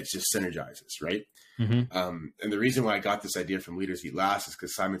 it just synergizes, right? Mm-hmm. And the reason why I got this idea from Leaders Eat Last is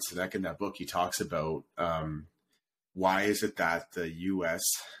because Simon Sinek in that book, he talks about why is it that the U.S.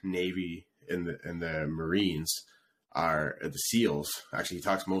 Navy and the Marines are the SEALs. Actually, he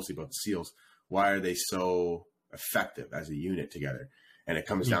talks mostly about the SEALs. Why are they so effective as a unit together? And it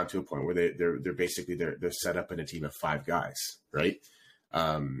comes down to a point where they're basically set up in a team of 5 guys, right?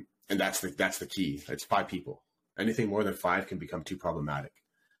 And that's the key. It's 5 people. Anything more than 5 can become too problematic.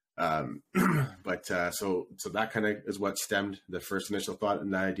 But so that kind of is what stemmed the first initial thought,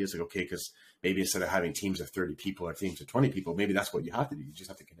 and that idea is like, okay, because maybe instead of having teams of 30 people or teams of 20 people, maybe that's what you have to do. You just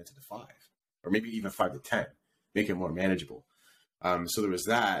have to condense it to 5, or maybe even 5 to 10, make it more manageable. So there was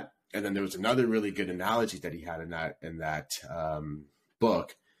that, and then there was another really good analogy that he had in that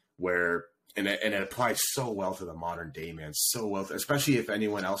book, where and it applies so well to the modern day, man, so well, especially if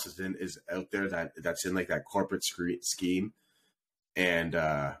anyone else is out there that's in like that corporate scheme and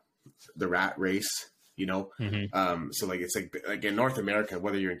the rat race, so like it's like in North America,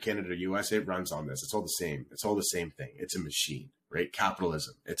 whether you're in Canada or US, it runs on this. It's all the same. It's all the same thing. It's a machine, right?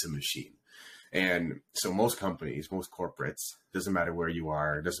 Capitalism, it's a machine. And so most companies, most corporates, doesn't matter where you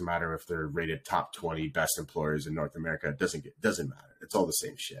are, it doesn't matter if they're rated top 20 best employers in North America, it doesn't matter. It's all the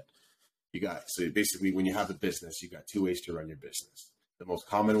same shit. So basically when you have a business, you got 2 ways to run your business. The most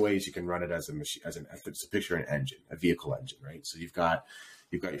common ways you can run it as a machine, so picture an engine, a vehicle engine, right? So you've got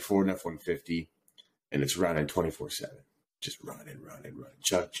your Ford F-150 and it's running 24/7, just running,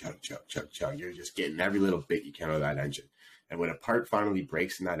 chug, chug, chug, chug, chug. You're just getting every little bit you can out of that engine. And when a part finally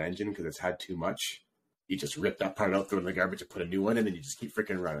breaks in that engine because it's had too much, you just rip that part out, throw it in the garbage, and put a new one in, and you just keep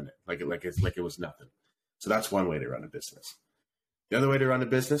freaking running it like it was nothing. So that's one way to run a business. The other way to run a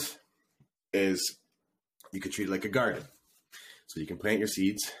business is you could treat it like a garden. So you can plant your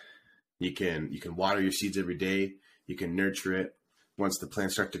seeds, you can water your seeds every day, you can nurture it. Once the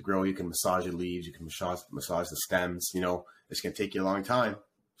plants start to grow, you can massage the leaves, you can massage the stems. It's going to take you a long time.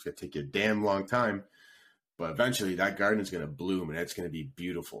 It's going to take you a damn long time. But eventually that garden is going to bloom and it's going to be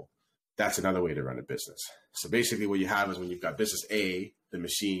beautiful. That's another way to run a business. So basically what you have is when you've got business A, the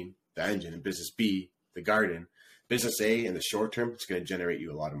machine, the engine, and business B, the garden, business A in the short term, it's going to generate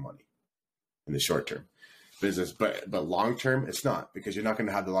you a lot of money in the short term. Business, but long term, it's not, because you're not going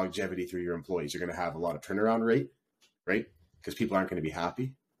to have the longevity through your employees. You're going to have a lot of turnaround rate, right? Because people aren't going to be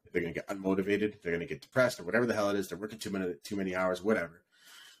happy. They're going to get unmotivated. They're going to get depressed or whatever the hell it is. They're working too many hours, whatever.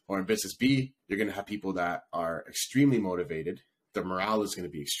 Or in business B, you're going to have people that are extremely motivated. Their morale is going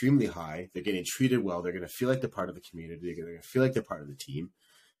to be extremely high. They're getting treated well. They're going to feel like they're part of the community. They're going to feel like they're part of the team.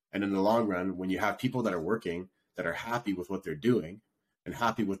 And in the long run, when you have people that are working, that are happy with what they're doing and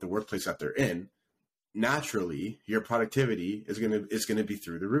happy with the workplace that they're in, naturally your productivity is going to be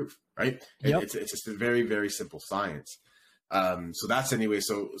through the roof, right? Yep. It's just a very, very simple science. So that's anyway.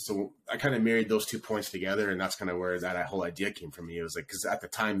 So I kind of married those 2 points together, and that's kind of where that whole idea came from me. It was like, because at the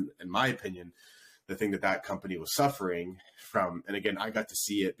time, in my opinion, the thing that company was suffering from, and again, I got to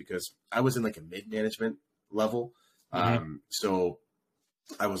see it because I was in like a mid-management level. So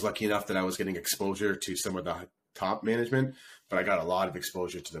I was lucky enough that I was getting exposure to some of the top management, but I got a lot of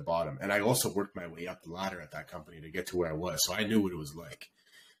exposure to the bottom. And I also worked my way up the ladder at that company to get to where I was. So I knew what it was like.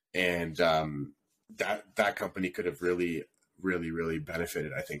 And that company could have really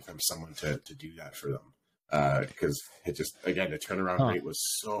benefited, I think, from someone to do that for them. Because it just, again, the turnaround rate was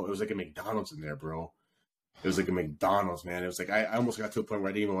it was like a McDonald's in there, bro. It was like a McDonald's, man. It was like, I almost got to a point where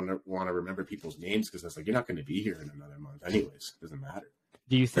I didn't even want to remember people's names, because I was like, you're not going to be here in another month anyways. It doesn't matter.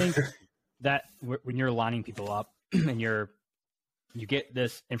 Do you think that when you're lining people up and you get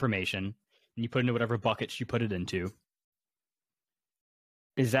this information and you put it into whatever buckets you put it into,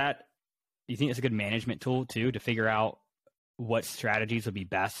 do you think it's a good management tool too, to figure out what strategies would be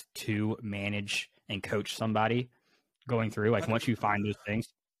best to manage and coach somebody going through, like once you find those things?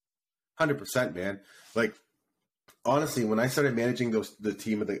 100%, man. Like, honestly, when I started managing the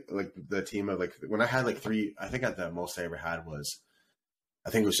team of when I had like 3, I think at the most I ever had was, I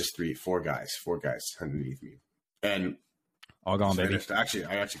think it was just 4 guys underneath me. And all gone, baby. I actually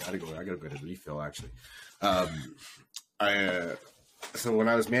gotta go. I gotta go to refill actually. So when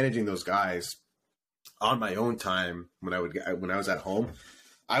I was managing those guys on my own time, when I was at home,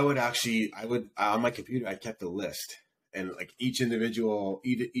 I would on my computer, I kept a list, and like each individual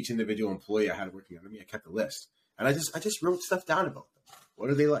employee I had working under me, I kept a list, and I just wrote stuff down about them.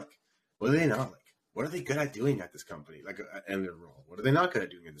 What are they like? What are they not like? What are they good at doing at this company, like in their role? What are they not good at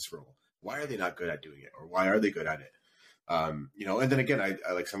doing in this role? Why are they not good at doing it, or why are they good at it? And then again, I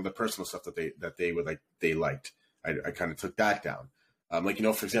like some of the personal stuff that they liked. I kind of took that down.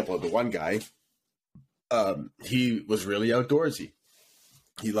 For example, the one guy, he was really outdoorsy.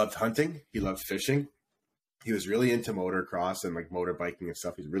 He loved hunting. He loved fishing. He was really into motocross and like motorbiking and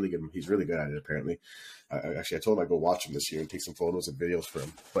stuff. He's really good. He's really good at it, apparently. I told him I'd go watch him this year and take some photos and videos for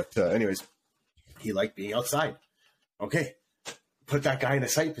him. But anyways, he liked being outside. Okay, put that guy in a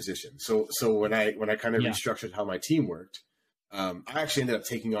site position. So when I kind of restructured how my team worked, I actually ended up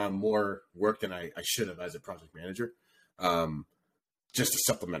taking on more work than I should have as a project manager, just to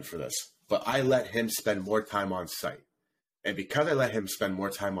supplement for this. But I let him spend more time on site. And because I let him spend more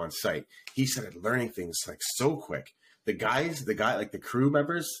time on site, he started learning things like so quick. The crew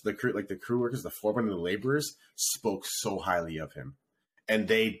members, the crew workers, the foremen and the laborers spoke so highly of him. And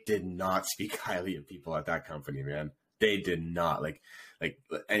they did not speak highly of people at that company, man. They did not.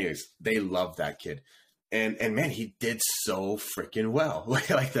 Anyways, they loved that kid. And man, he did so freaking well.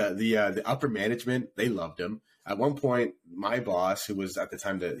 Like the upper management, they loved him. At one point, my boss, who was at the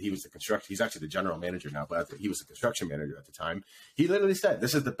time he's actually the general manager now, but he was the construction manager at the time. He literally said,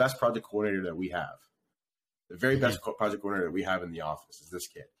 "This is the best project coordinator that we have. The very best project coordinator that we have in the office is this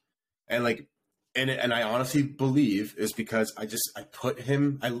kid." And I honestly believe is because I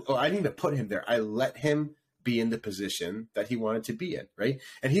didn't even put him there. I let him be in the position that he wanted to be in, right?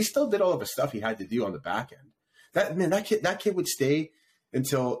 And he still did all of the stuff he had to do on the back end. That kid would stay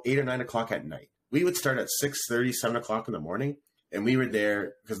until 8 or 9 o'clock at night. We would start at 6:30, 7 o'clock in the morning, and we were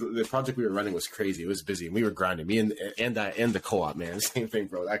there because the project we were running was crazy. It was busy, and we were grinding. Me and the co-op, man, same thing,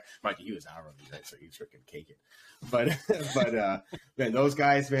 bro. Mind you, he was hourly, right? So he was freaking caking. But man, those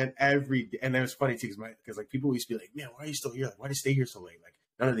guys, man, every day. And it was funny too, because like people used to be like, "Man, why are you still here? Like, why do you stay here so late?" Like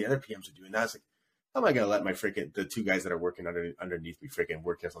none of the other PMs are doing that. I was like, how am I gonna let the 2 guys that are working underneath me freaking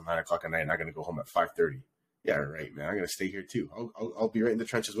work until 9 o'clock at night, and I'm gonna go home at 5:30? Yeah, right, man. I'm gonna stay here too. I'll be right in the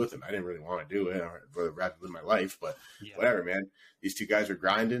trenches with them. I didn't really want to do it. I'd rather live my life, but whatever, man. These 2 guys were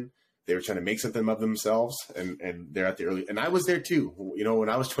grinding. They were trying to make something of themselves, and they're at the early. And I was there too. When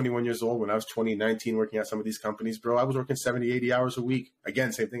I was 21 years old, when I was 19 working at some of these companies, bro, I was working 70, 80 hours a week.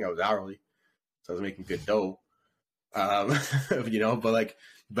 Again, same thing. I was hourly, so I was making good dough. And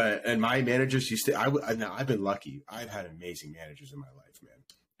my managers used to. I've been lucky. I've had amazing managers in my life, man.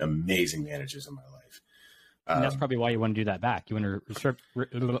 Amazing managers in my life. And that's probably why you want to do that back. You want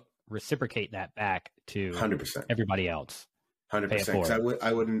to reciprocate that back to 100% everybody else. 100%.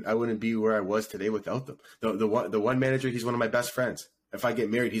 I wouldn't be where I was today without them. The one manager, he's one of my best friends. If I get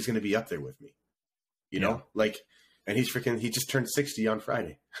married, he's going to be up there with me. And he just turned 60 on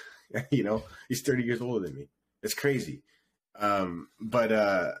Friday. He's 30 years older than me. It's crazy. Yeah,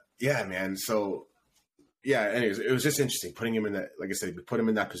 man. So yeah, anyways, it was just interesting putting him in that, like I said, we put him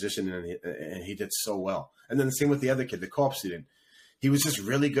in that position and he did so well. And then the same with the other kid, the co-op student. he was just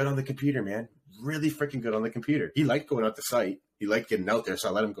really good on the computer, man. Really freaking good on the computer. He liked going out to site. He liked getting out there, so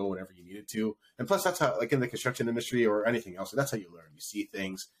I let him go whenever he needed to. And plus, that's how, like in the construction industry or anything else, that's how you learn. You see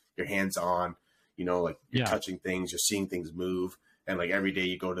things, you're hands-on, you know, like you're touching things, you're seeing things move. And like every day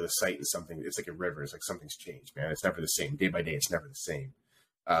you go to the site and something, it's like a river. It's like something's changed, man. It's never the same. Day by day, it's never the same.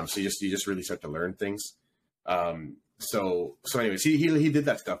 So you just really start to learn things. So anyways, he did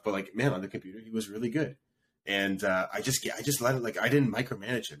that stuff, but like, man, on the computer, he was really good. And I just let it, like, I didn't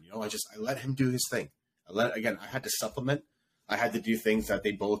micromanage him, you know. I let him do his thing. I had to supplement. I had to do things that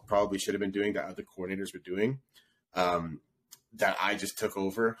they both probably should have been doing that other coordinators were doing, that I just took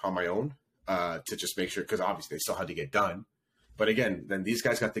over on my own to just make sure, because obviously they still had to get done. But again, then these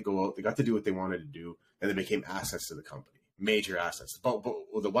guys got to go out, they got to do what they wanted to do, and they became assets to the company, major assets. But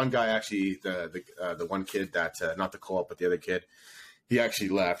the one guy actually, the one kid that not the co-op, but the other kid, he actually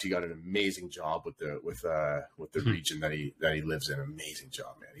left. He got an amazing job with the region that he lives in. Amazing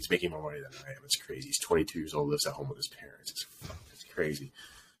job, man. He's making more money than I am. It's crazy. He's 22 years old, lives at home with his parents. It's crazy.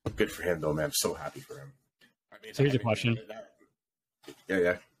 Good for him, though, man. I'm so happy for him. So here's a question.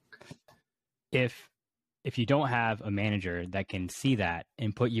 Yeah. If you don't have a manager that can see that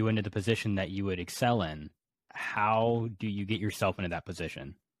and put you into the position that you would excel in, how do you get yourself into that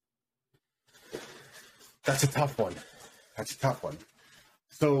position? That's a tough one.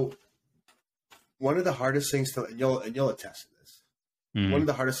 So one of the hardest things and you'll attest to this. Mm-hmm. One of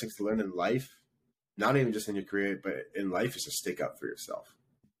the hardest things to learn in life, not even just in your career, but in life, is to stick up for yourself.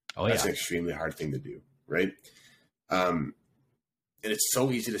 That's an extremely hard thing to do, right? And it's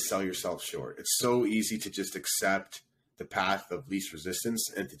so easy to sell yourself short. It's so easy to just accept the path of least resistance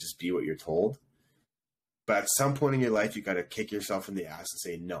and to just be what you're told. But at some point in your life, you got to kick yourself in the ass and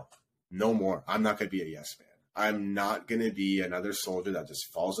say, no more. I'm not going to be a yes man. I'm not going to be another soldier that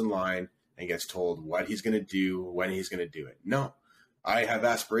just falls in line and gets told what he's going to do, when he's going to do it. No, I have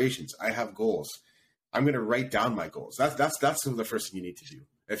aspirations. I have goals. I'm going to write down my goals. That's the first thing you need to do.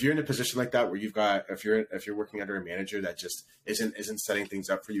 If you're in a position like that where if you're working under a manager that just isn't setting things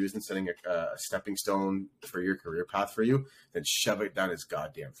up for you, isn't setting a stepping stone for your career path for you, then shove it down his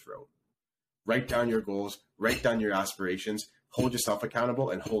goddamn throat. Write down your goals, write down your aspirations, hold yourself accountable,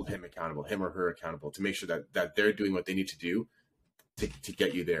 and hold him accountable, him or her accountable, to make sure that they're doing what they need to do to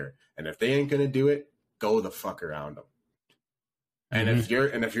get you there. And if they ain't gonna do it, go the fuck around them. And if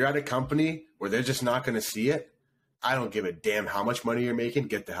you're at a company where they're just not gonna see it, I don't give a damn how much money you're making.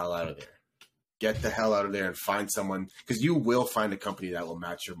 Get the hell out of there. Get the hell out of there and find someone, because you will find a company that will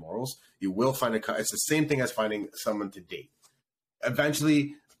match your morals. You will find it's the same thing as finding someone to date.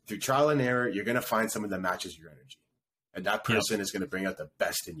 Eventually, through trial and error, you're going to find someone that matches your energy. And that person is going to bring out the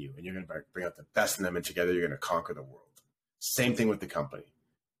best in you, and you're going to bring out the best in them, and together you're going to conquer the world. Same thing with the company.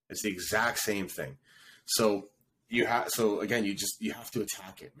 It's the exact same thing. So you have to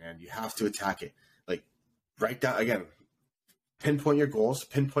attack it, man. You have to attack it. Like, write down, again, pinpoint your goals,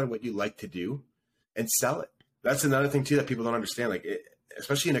 pinpoint what you like to do, and sell it. That's another thing too that people don't understand. Like,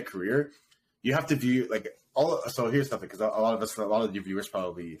 especially in a career, you have to view so here's something, because a lot of your viewers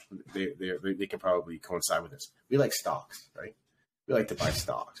probably they can probably coincide with this. We like stocks, right? We like to buy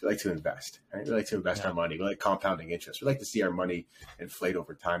stocks. We like to invest, right? We like to invest our money. We like compounding interest. We like to see our money inflate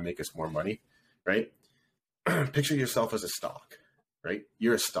over time, make us more money, right? Picture yourself as a stock, right?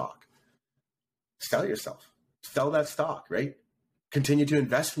 You're a stock. Sell yourself. Sell that stock, right? Continue to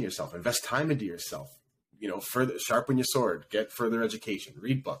invest in yourself. Invest time into yourself. Further sharpen your sword. Get further education.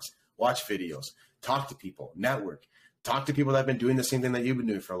 Read books. Watch videos. Talk to people. Network. Talk to people that have been doing the same thing that you've been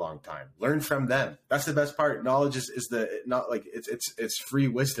doing for a long time. Learn from them. That's the best part. Knowledge it's free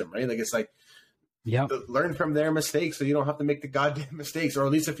wisdom, right? Like, it's like, learn from their mistakes so you don't have to make the goddamn mistakes. Or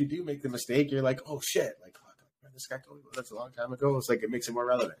at least if you do make the mistake, you're like, oh shit, like, oh, this guy told me that's a long time ago. It's like, it makes it more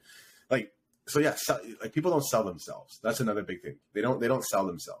relevant. Like, so yeah, people don't sell themselves. That's another big thing. They don't sell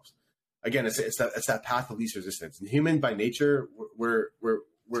themselves. Again, it's that path of least resistance. And human by nature, we're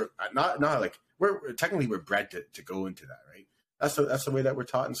not like, we're technically bred to go into that, right? That's the way that we're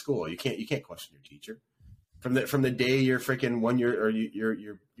taught in school. You can't question your teacher from the day you're freaking 1 year, or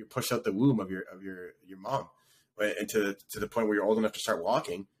you're pushed out the womb of your mom, and to the point where you're old enough to start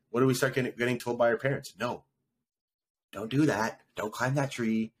walking. What do we start getting told by our parents? No, don't do that. Don't climb that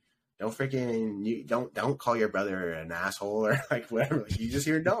tree. Don't call your brother an asshole or like whatever. Like, you just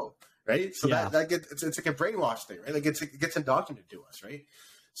hear no, right? So that gets, it's like a brainwash thing, right? Like, it gets indoctrinated to us, right?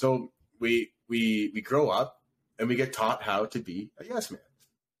 So we grow up and we get taught how to be a yes man.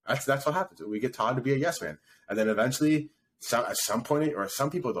 That's what happens. We get taught to be a yes man, and then eventually, at some point, or some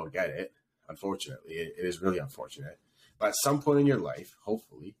people don't get it. Unfortunately, it is really unfortunate. But at some point in your life,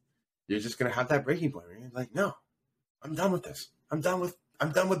 hopefully, you're just gonna have that breaking point where you're like, no, I'm done with this. I'm done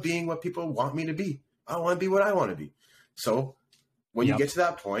with being what people want me to be. I want to be what I want to be. So when you get to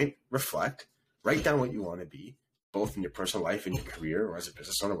that point, reflect, write down what you want to be, both in your personal life and your career or as a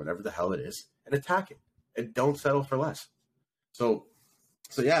business owner, whatever the hell it is, and attack it. And don't settle for less. So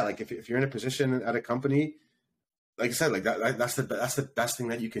yeah, like if you're in a position at a company, like I said, like that's the best thing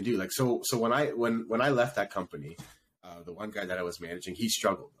that you can do. Like, so when I left that company, the one guy that I was managing, he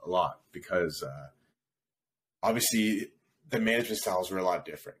struggled a lot because, obviously the management styles were a lot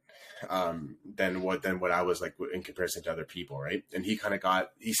different, than what I was like in comparison to other people. Right. And he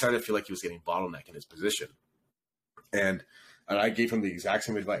started to feel like he was getting bottlenecked in his position. And I gave him the exact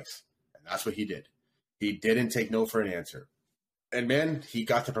same advice, and that's what he did. He didn't take no for an answer. And man, he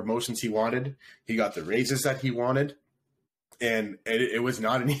got the promotions he wanted. He got the raises that he wanted. And it was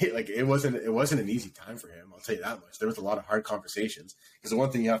not it wasn't an easy time for him. I'll tell you that much. There was a lot of hard conversations, because the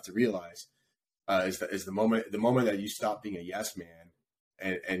one thing you have to realize is the moment that you stop being a yes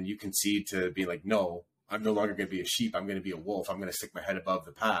man and you concede to being like, no, I'm no longer going to be a sheep. I'm going to be a wolf. I'm going to stick my head above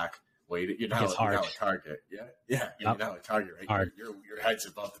the pack. Well, you're now a target. Yeah. You're now a target, right? Your head's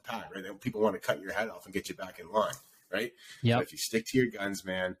above the pack, right? People want to cut your head off and get you back in line, right? Yeah. If you stick to your guns,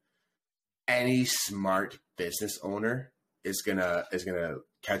 man, any smart business owner is gonna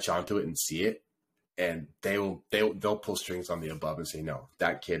catch on to it and see it, and they'll pull strings on the above and say, no,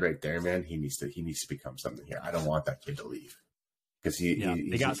 that kid right there, man, he needs to become something here. I don't want that kid to leave, because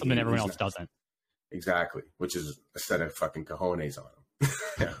they got something everyone else doesn't. Exactly, which is a set of fucking cojones on him.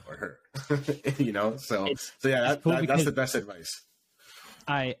 Yeah, or her. So yeah, that's the best advice.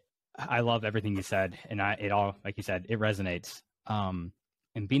 I love everything you said, and it all, like you said, it resonates. And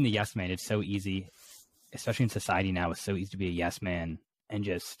being the yes man, it's so easy, especially in society now. It's so easy to be a yes man and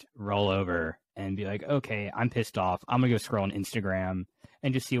just roll over and be like, okay, I'm pissed off. I'm gonna go scroll on Instagram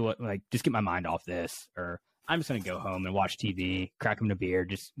and just see just get my mind off this, or I'm just gonna go home and watch TV, crack them a beer,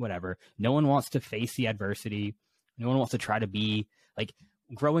 just whatever. No one wants to face the adversity. No one wants to try to be like,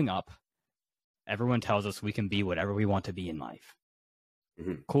 growing up, everyone tells us we can be whatever we want to be in life.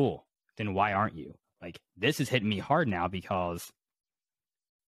 Mm-hmm. Cool. Then why aren't you? Like, this is hitting me hard now because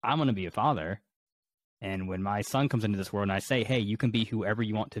I'm going to be a father. And when my son comes into this world and I say, hey, you can be whoever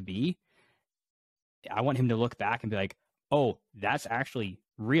you want to be, I want him to look back and be like, oh, that's actually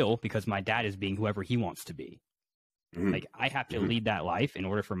real, because my dad is being whoever he wants to be. Mm-hmm. Like, I have to mm-hmm. lead that life in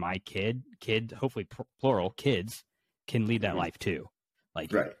order for my kid, hopefully plural, kids can lead that mm-hmm. life too.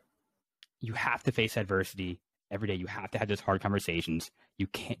 Like, right. You have to face adversity every day. You have to have those hard conversations.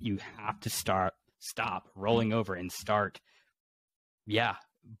 You have to stop rolling over and start,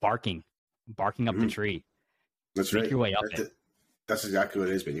 barking up mm-hmm. the tree. That's Make right. your way up it. That's exactly what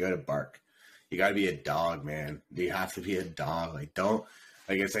it is, man. You got to bark. You got to be a dog, man. You have to be a dog. Like, don't,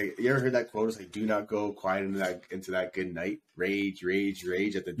 like, it's like, you ever heard that quote? It's like, do not go quiet into that good night. Rage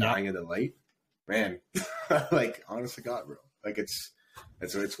at the dying of the light. Man, like, honest to God, bro. Like, it's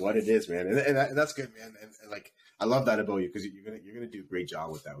what it is, man. And that's good, man. And like, I love that about you, because you're gonna do a great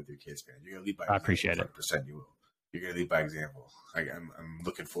job with that with your kids, man. You're gonna lead by example. I appreciate it. 100% you will. You're gonna lead by example. I'm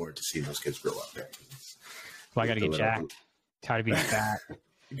looking forward to seeing those kids grow up, man. Well, I gotta get jacked. Tired of being fat.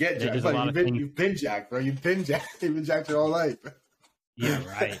 Get jacked. You've been jacked, bro. You've been jacked your whole life. Yeah,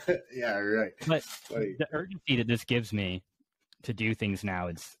 right. Yeah, right. But the urgency that this gives me to do things now,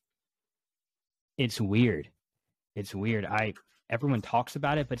 it's weird. It's weird. Everyone talks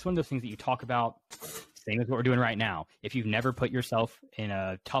about it, but it's one of those things that you talk about, same as what we're doing right now. If you've never put yourself in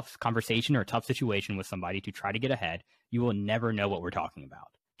a tough conversation or a tough situation with somebody to try to get ahead, you will never know what we're talking about.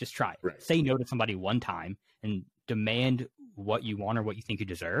 Just try it. Right. Say no to somebody one time and demand what you want or what you think you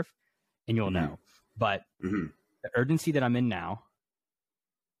deserve, and you'll mm-hmm. know. But mm-hmm. the urgency that I'm in now,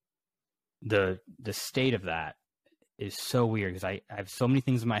 the state of that is so weird, because I have so many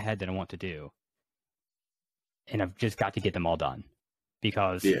things in my head that I want to do. And I've just got to get them all done,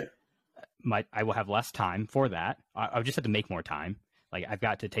 because I will have less time for that. I'll just have to make more time. Like, I've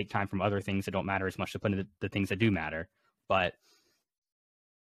got to take time from other things that don't matter as much to put into the things that do matter. But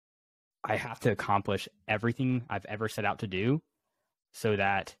I have to accomplish everything I've ever set out to do, so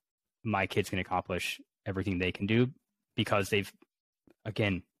that my kids can accomplish everything they can do, because they've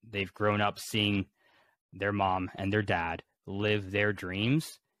grown up seeing their mom and their dad live their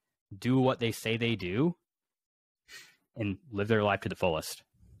dreams, do what they say they do, and live their life to the fullest,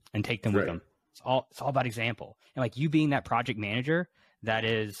 and take them with them. It's all about example. And like, you being that project manager, that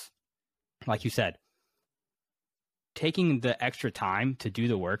is, like you said, taking the extra time to do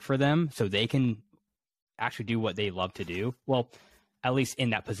the work for them so they can actually do what they love to do. Well, at least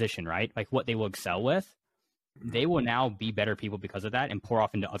in that position, right? Like, what they will excel with, they will now be better people because of that, and pour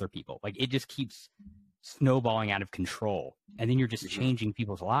off into other people. Like, it just keeps snowballing out of control, and then you're just changing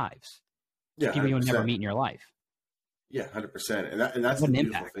people's lives. Yeah, people 100%. you'll never meet in your life. Yeah, 100%. And that's What the an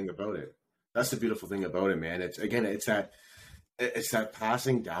beautiful impact. thing about it. That's the beautiful thing about it, man. It's that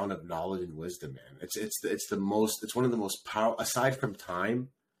passing down of knowledge and wisdom, man. It's one of the most powerful, aside from time,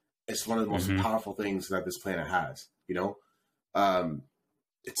 it's one of the most powerful things that this planet has, you know?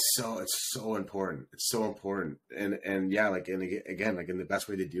 It's so important. It's so important. And yeah, like, and again, like, in the best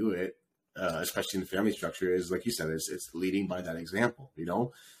way to do it, especially in the family structure, is like you said, it's leading by that example, you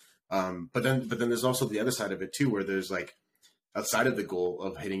know? But then there's also the other side of it too, where there's like, outside of the goal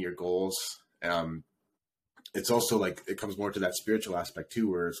of hitting your goals, it's also like, it comes more to that spiritual aspect too,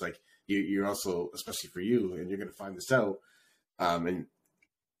 where it's like, you're also, especially for you, and you're going to find this out, and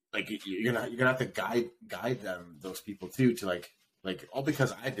like, you're gonna have to guide them, those people too, to like, all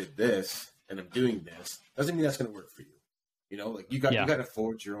because I did this and I'm doing this doesn't mean that's going to work for you. You know, like, you got to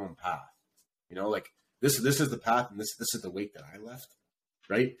forge your own path. You know, like, this is the path, and this is the wake that I left.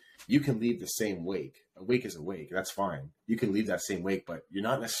 Right? You can leave the same wake. A wake is a wake. That's fine. You can leave that same wake, but you're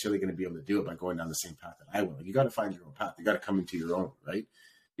not necessarily going to be able to do it by going down the same path that I will. Like, you got to find your own path. You got to come into your own, right?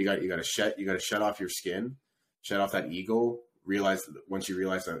 You got to shut off your skin, shut off that ego. Once you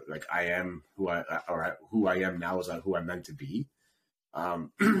realize that, like, I am who I am now is who I'm meant to be. And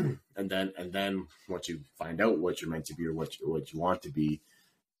then once you find out what you're meant to be, or what you want to be,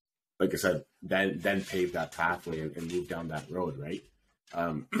 like I said, then pave that pathway and move down that road, right?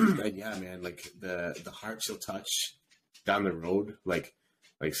 And yeah, man, like, the hearts you'll touch down the road,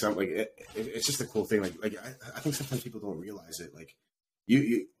 it's just a cool thing. Like I think sometimes people don't realize it. Like,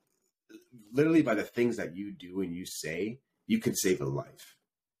 you literally, by the things that you do and you say, you can save a life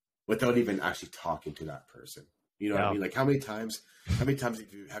without even actually talking to that person. You know what I mean? Like, how many times have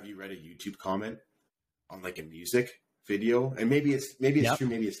you read a YouTube comment on, like, a music video? And maybe it's true,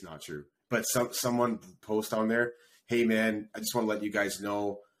 maybe it's not true, but someone post on there, "Hey man, I just want to let you guys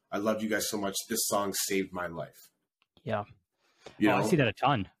know I love you guys so much. This song saved my life." Yeah. You know? I see that a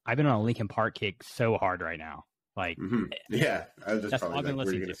ton. I've been on a Linkin Park kick so hard right now. Like, yeah, that's probably all I've been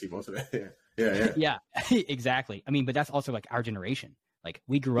where you're listening going to. to see most of it. Yeah. Yeah, exactly. I mean, but that's also, like, our generation. Like,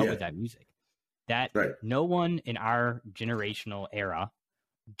 we grew up with that music. That no one in our generational era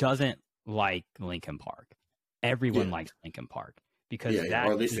doesn't like Linkin Park. Everyone likes Linkin Park, because or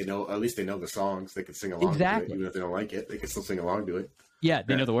at least they know the songs. They can sing along to it, even if they don't like it. They can still sing along to it. Yeah,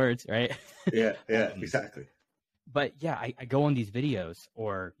 they know the words, right? Yeah, exactly. But yeah, I go on these videos,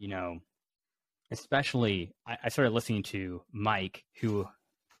 or, you know, especially I started listening to Mike, who, I'm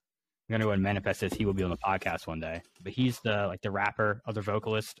gonna go and manifest this. He will be on the podcast one day. But he's the rapper, other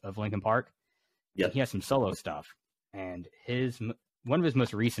vocalist of Linkin Park. Yeah, he has some solo stuff, and one of his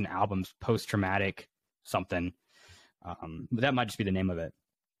most recent albums, Post Traumatic something, but that might just be the name of it.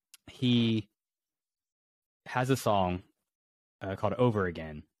 He has a song called Over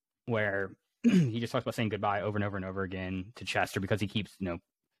Again, where he just talks about saying goodbye over and over and over again to Chester, because he keeps,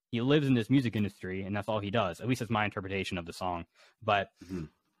 he lives in this music industry, and that's all he does. At least that's my interpretation of the song. But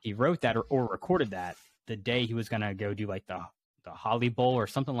he wrote that or recorded that the day he was going to go do, like, the Holly Bowl or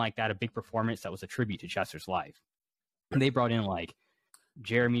something like that, a big performance that was a tribute to Chester's life. And they brought in, like,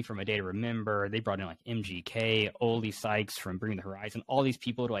 Jeremy from A Day to Remember. They brought in, like, MGK, Oldie Sykes from Bring the Horizon, all these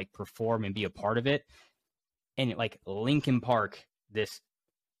people to, like, perform and be a part of it. And, like, Linkin Park, this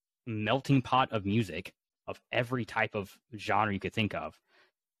melting pot of music of every type of genre you could think of,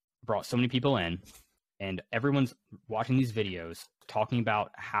 brought so many people in, and everyone's watching these videos talking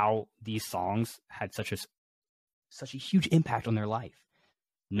about how these songs had such a huge impact on their life.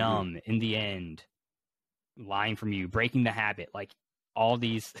 Numb, In the End, Lying From You, Breaking the Habit, like, all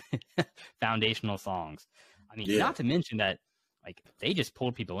these foundational songs. I mean, not to mention that, like, they just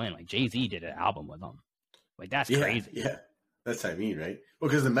pulled people in. Like, Jay-Z did an album with them. Like, that's crazy. Yeah, that's what I mean, right? Well,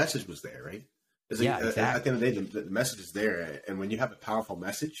 because the message was there, right? Exactly. At the end of the day, the message is there, and when you have a powerful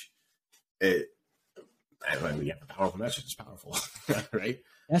message, when you have a powerful message, it's powerful, right?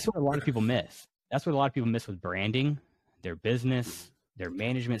 That's what a lot of people miss. That's what a lot of people miss with branding, their business, their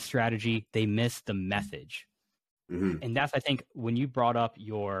management strategy. They miss the message. And that's, I think, when you brought up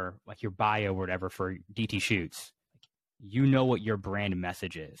your bio or whatever for DT Shoots, you know what your brand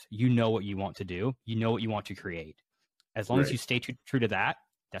message is. You know what you want to do. You know what you want to create. As long as you stay true to that,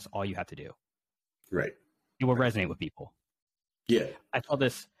 that's all you have to do. Right. It will resonate with people. Yeah. I saw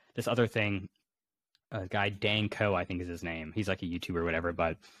this other thing, a guy, Dan Coe, I think is his name. He's like a YouTuber or whatever,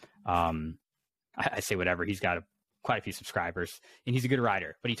 but I say whatever. He's got quite a few subscribers, and he's a good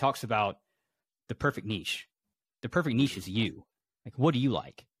writer. But he talks about the perfect niche. The perfect niche is you. Like, what do you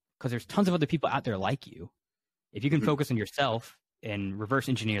like? Because there's tons of other people out there like you. If you can focus on yourself and reverse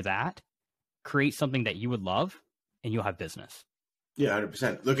engineer that, create something that you would love, and you'll have business. Yeah,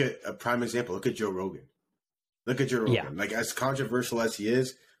 100%. Look at a prime example. Look at Joe Rogan. Look at Joe Rogan. Yeah. Like, as controversial as he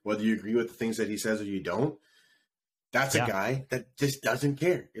is, whether you agree with the things that he says or you don't, that's a guy that just doesn't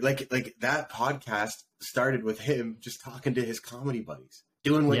care. Like that podcast started with him just talking to his comedy buddies,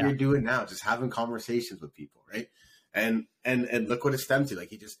 doing what you're doing now, just having conversations with people, right? And look what it stemmed to.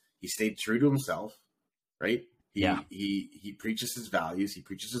 Like, he stayed true to himself, right? He preaches his values, he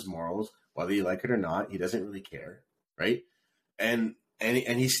preaches his morals, whether you like it or not. He doesn't really care, right? And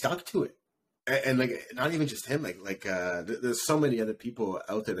he stuck to it. And like, not even just him, like there's so many other people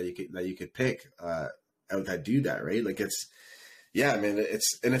out there that you could pick out that do that, right? Like, it's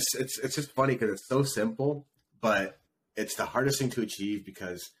just funny because it's so simple, but it's the hardest thing to achieve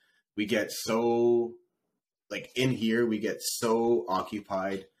because we get so, like, in here we get so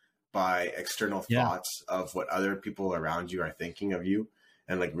occupied by external thoughts of what other people around you are thinking of you,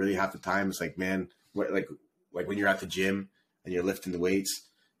 and like really half the time it's like, man, like when you're at the gym and you're lifting the weights.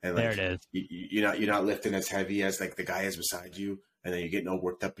 And like, there it is. You're not lifting as heavy as like the guy is beside you, and then you're getting all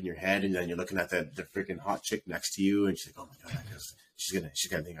worked up in your head, and then you're looking at the freaking hot chick next to you, and she's like, oh my god, she's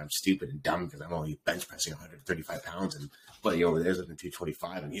gonna think I'm stupid and dumb because I'm only bench pressing 135 pounds, and buddy over there's lifting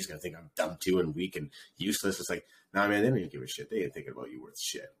 225, and he's gonna think I'm dumb too and weak and useless. It's like, nah, man, they don't even give a shit. They ain't thinking about you worth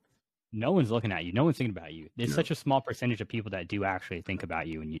shit. No one's looking at you. No one's thinking about you. There's such a small percentage of people that do actually think about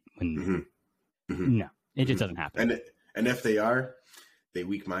you, no, it just doesn't happen. And if they are, they're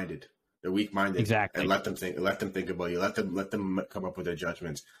weak-minded. They're weak-minded. Exactly. And let them think about you. Let them come up with their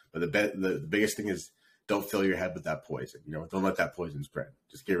judgments. But the biggest thing is, don't fill your head with that poison. Don't let that poison spread.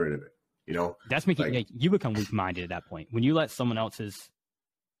 Just get rid of it. That's making you become weak-minded at that point. When you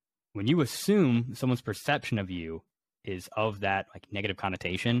assume someone's perception of you is of that like negative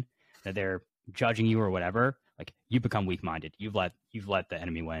connotation, that they're judging you or whatever, like, you become weak-minded. You've let the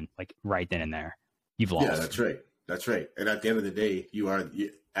enemy win, like, right then and there. You've lost. Yeah, that's right. That's right. And at the end of the day,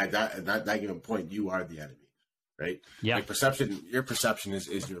 at that given point, you are the enemy, right? Yeah. Like, your perception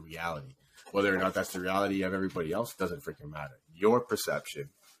is your reality. Whether or not that's the reality of everybody else doesn't freaking matter. Your perception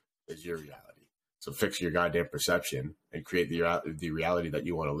is your reality. So fix your goddamn perception and create the reality that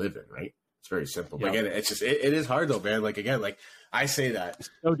you want to live in, right? It's very simple. Yep. But again, it's just it is hard though, man. Like, again, like I say that,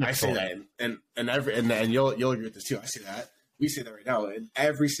 and you'll agree with this too. I say that. We say that right now, and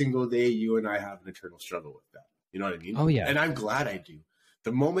every single day, you and I have an internal struggle with that. You know what I mean? Oh yeah. And I'm glad I do.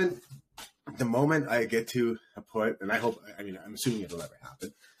 The moment I get to a point, and I'm assuming it'll never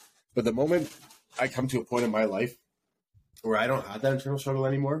happen, but the moment I come to a point in my life where I don't have that internal struggle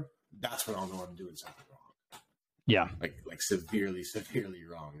anymore, that's when I'll know I'm doing something wrong. Yeah. Like severely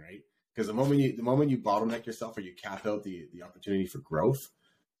wrong, right? Because the moment you bottleneck yourself or you cap out the opportunity for growth,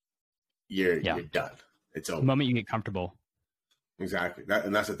 you're done. It's over. The moment you get comfortable. Exactly.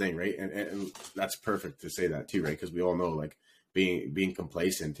 That's the thing, right? And that's perfect to say that too, right? Because we all know, like, being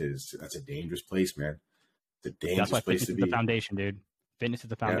complacent that's a dangerous place, man. It's a dangerous place to be. Fitness is the foundation, dude. Fitness is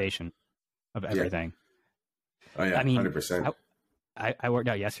the foundation of everything. Oh yeah, 100%. I worked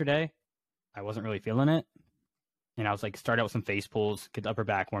out yesterday. I wasn't really feeling it, and I was like, started out with some face pulls, get the upper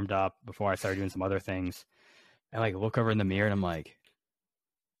back warmed up before I started doing some other things. I like look over in the mirror and I'm like,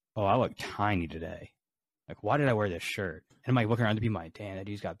 oh, I look tiny today. Like, why did I wear this shirt? And I'm like looking around to be like, damn, that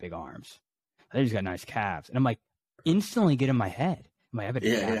dude's got big arms. That dude's got nice calves. And I'm like, instantly get in my head. I'm like,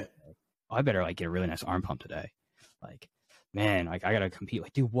 I better like get a really nice arm pump today. Like, man, like I gotta compete.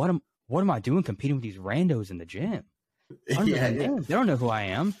 Like, dude, what am I doing competing with these randos in the gym? They don't know who I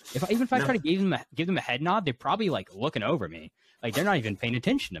am. Even if I try to give them a head nod, they're probably like looking over me. Like, they're not even paying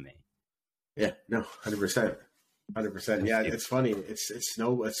attention to me. Yeah, no, 100%. Yeah, it's funny. It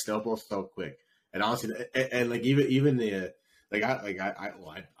snowballs so quick. And honestly, and like even the I've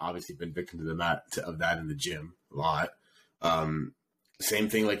obviously been victim to of that in the gym a lot. Same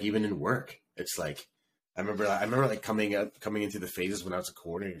thing, like even in work. It's like I remember like coming into the phases when I was a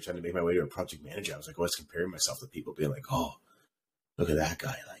coordinator trying to make my way to a project manager. I was like always comparing myself to people, being like, oh, look at that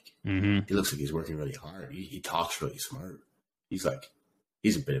guy. Like, he looks like he's working really hard. He talks really smart. He's kind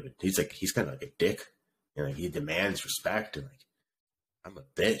of like a dick. And like he demands respect, and like I'm a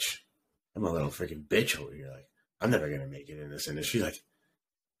bitch. I'm a little freaking bitch over here. Like, I'm never going to make it in this industry. Like,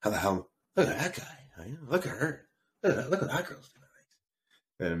 how the hell? Look at that guy. Look at her. Look what that girl's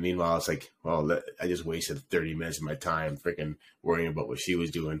doing. And meanwhile, it's like, well, I just wasted 30 minutes of my time freaking worrying about what she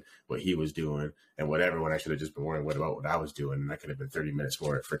was doing, what he was doing, and whatever, when I should have just been worrying about what I was doing. And that could have been 30 minutes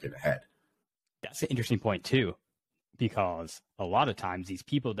more freaking ahead. That's an interesting point, too, because a lot of times these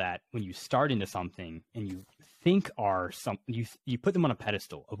people that when you start into something and you think you put them on a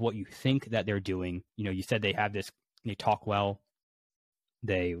pedestal of what you think that they're doing. You know, you said they have this, they talk well,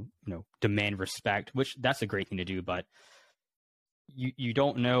 They, demand respect, which that's a great thing to do, but you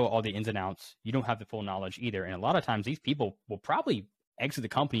don't know all the ins and outs. You don't have the full knowledge either. And a lot of times these people will probably exit the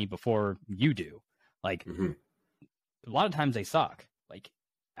company before you do. Like a lot of times they suck. Like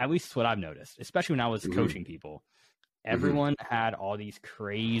at least what I've noticed, especially when I was coaching people, everyone had all these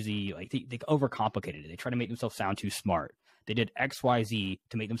crazy, like they overcomplicated it. They try to make themselves sound too smart. They did X, Y, Z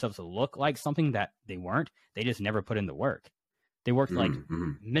to make themselves look like something that they weren't. They just never put in the work. They worked like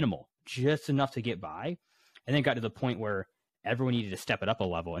minimal, just enough to get by. And then got to the point where everyone needed to step it up a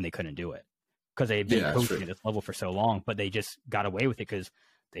level and they couldn't do it because they've been coaching at this level for so long, but they just got away with it because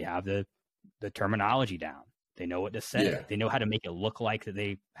they have the terminology down. They know what to say. Yeah. They know how to make it look like that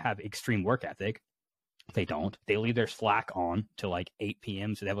they have extreme work ethic. They don't. They leave their Slack on till like 8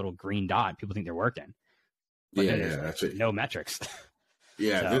 p.m. So they have a little green dot. People think they're working. But that's right. No metrics.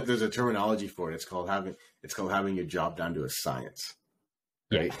 Yeah, so, there's a terminology for it. It's called having your job down to a science.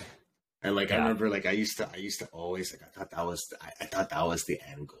 Right. Yeah. And like I remember, like I used to always like I thought that was the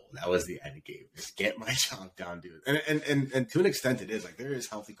end goal. That was the end game. Just get my job down, dude. And to an extent, it is like there is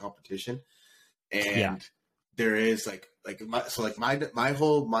healthy competition, and there is like my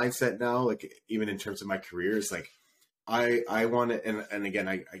whole mindset now, like even in terms of my career, is like I want to, and again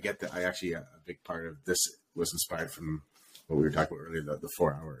I get that I actually a big part of this was inspired from what we were talking about earlier, the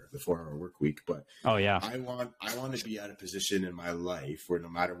 4 hour work week. But I want to be at a position in my life where no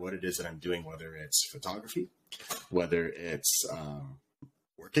matter what it is that I'm doing, whether it's photography, whether it's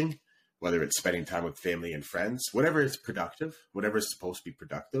working, whether it's spending time with family and friends, whatever is productive, whatever is supposed to be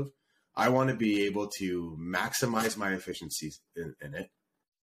productive, I want to be able to maximize my efficiencies in it,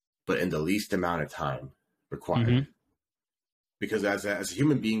 but in the least amount of time required. Because as a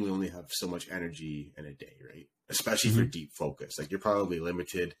human being, we only have so much energy in a day, right? Especially for deep focus. Like you're probably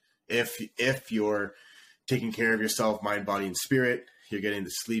limited if you're taking care of yourself, mind, body, and spirit. You're getting the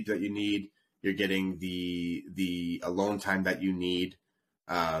sleep that you need. You're getting the alone time that you need.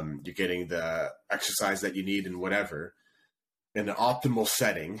 You're getting the exercise that you need, and whatever. In an optimal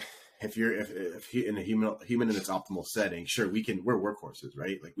setting, if in a human in its optimal setting, sure we're workhorses,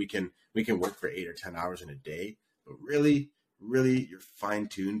 right? Like we can work for 8 or 10 hours in a day, but really you're fine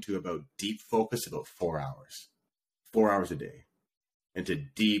tuned to about deep focus about 4 hours. 4 hours a day into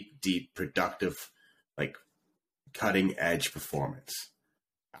deep, productive, like cutting edge performance.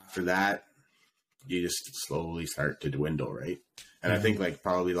 After that, you just slowly start to dwindle, right? And I think like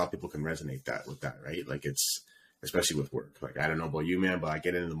probably a lot of people can resonate with that, right? Like it's, especially with work. Like, I don't know about you, man, but I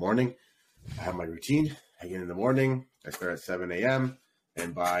get in the morning, I have my routine. I get in the morning, I start at 7 a.m.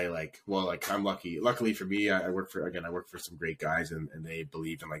 And by I'm luckily for me, I work for some great guys and they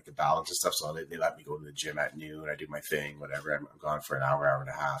believe in like the balance and stuff. So they let me go to the gym at noon. I do my thing, whatever. I'm gone for an hour and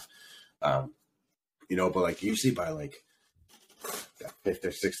a half. But like usually by like that 5th or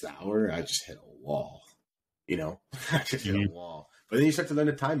 6th hour, I just hit a wall, I just hit a wall. But then you start to learn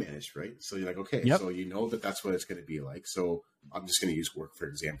to time manage, right? So you're like, okay, so you know that's what it's going to be like. So I'm just going to use work, for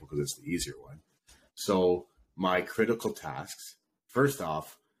example, because it's the easier one. So my critical tasks, first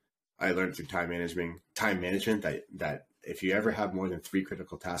off, I learned through time management that if you ever have more than 3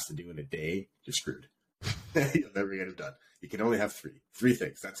 critical tasks to do in a day, you're screwed. You'll never get it done. You can only have 3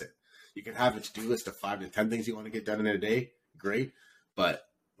 things. That's it. You can have a to-do list of 5 to 10 things you want to get done in a day. Great. But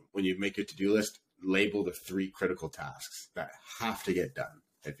when you make your to-do list, label the 3 critical tasks that have to get done.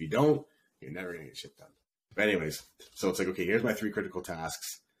 If you don't, you're never going to get shit done. But anyways, so it's like, okay, here's my 3 critical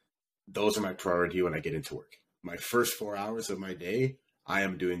tasks. Those are my priority when I get into work. My first 4 hours of my day, I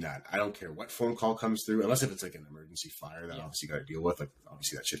am doing that. I don't care what phone call comes through, unless if it's like an emergency fire that obviously got to deal with. Like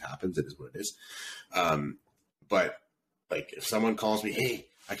obviously that shit happens. It is what it is. But like if someone calls me, hey,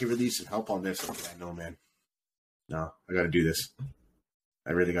 I can really use some help on this. I'm like, no, man. No, I got to do this.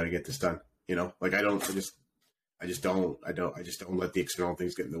 I really got to get this done. Like I just don't let the external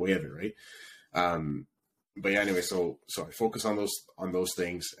things get in the way of it. Right. But yeah, anyway, so I focus on those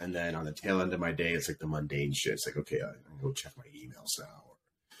things. And then on the tail end of my day, it's like the mundane shit. It's like, okay, I'm going to go check my emails now, or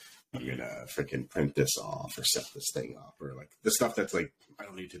I'm going to freaking print this off or set this thing up, or like the stuff that's like, I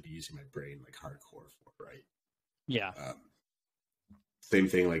don't need to be using my brain like hardcore for, right? Yeah. Same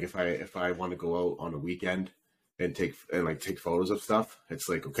thing. Like if I want to go out on a weekend and take photos of stuff, it's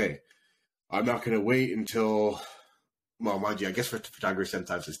like, okay, I'm not going to wait until, well, mind you, I guess for photography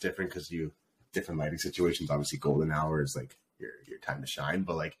sometimes it's different because different lighting situations, obviously golden hour is like your time to shine.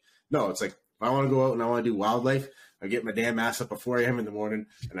 But like, no, it's like, if I want to go out and I want to do wildlife, I get my damn ass up at 4 a.m. in the morning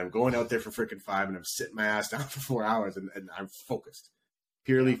and I'm going out there for freaking 5 and I'm sitting my ass down for 4 hours and I'm focused,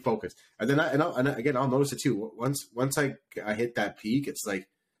 purely focused. And then I'll notice it too. Once I hit that peak, it's like,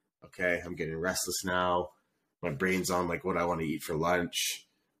 okay, I'm getting restless now. my brain's on like what I want to eat for lunch,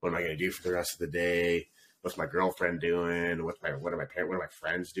 what am I going to do for the rest of the day, what's my girlfriend doing, what are my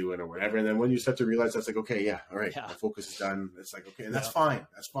friends doing, or whatever. And then when you start to realize that's like, okay, yeah, all right, my focus is done. It's like, okay, and that's fine.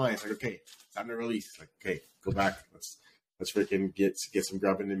 That's fine. It's like, okay, time to release. It's like, okay, go back. Let's freaking get some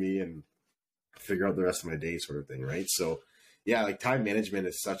grub into me and figure out the rest of my day, sort of thing, right? So, yeah, like time management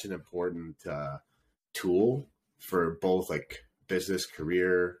is such an important tool for both like business,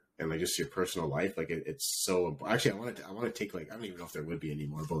 career, and like just your personal life. Like it's so actually, I want to take like, I don't even know if there would be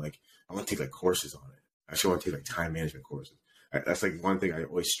anymore, but like I want to take like courses on it. I actually want to take like time management courses. That's like one thing I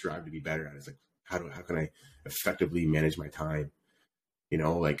always strive to be better at is like how can I effectively manage my time? You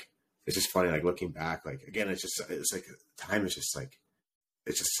know, like it's just funny, like looking back, like again, it's like time is just like,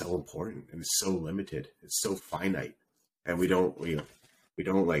 it's just so important and it's so limited. It's so finite, and we don't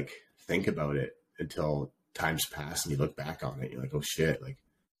like think about it until time's pass and you look back on it. You're like, oh shit, like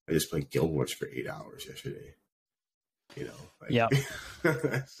I just played Guild Wars for 8 hours yesterday. You know, like, yeah.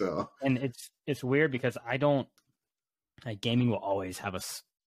 So, and it's weird because I don't like gaming will always have a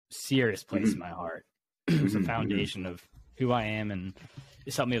serious place in my heart. It's a foundation of who I am, and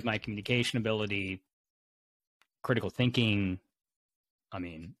it's helped me with my communication ability, critical thinking. I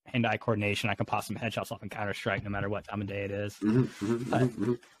mean, hand-eye coordination. I can pop some headshots off in Counter-Strike no matter what time of day it is. But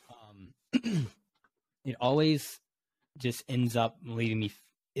it always just ends up leaving me.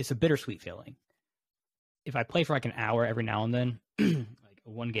 It's a bittersweet feeling. If I play for like an hour every now and then, like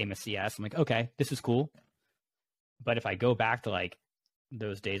one game of CS, I'm like, okay, this is cool. But if I go back to like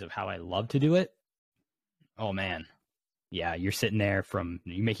those days of how I love to do it, oh man, yeah, you're sitting there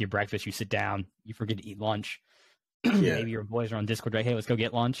you make your breakfast, you sit down, you forget to eat lunch. Maybe your boys are on Discord, like, hey, let's go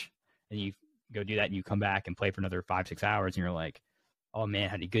get lunch. And you go do that and you come back and play for another 5-6 hours and you're like, oh man,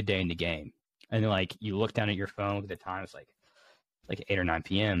 had a good day in the game. And then like you look down at your phone, look at the time, it's like 8 or 9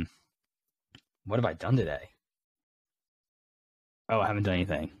 p.m. What have I done today? Oh, I haven't done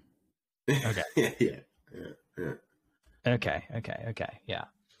anything. Okay. yeah. Okay. Yeah.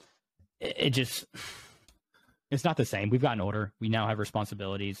 It just, it's not the same. We've gotten older. We now have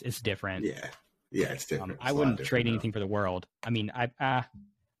responsibilities. It's different. Yeah, it's different. I wouldn't trade anything for the world. I mean, I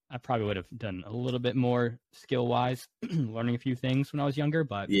probably would have done a little bit more skill-wise, learning a few things when I was younger,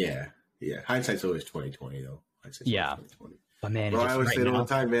 but yeah. Hindsight's always 20/20 though. Yeah. 20/20. But man, I always say it all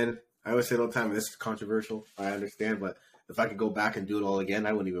the time, man. This is controversial. I understand, but if I could go back and do it all again,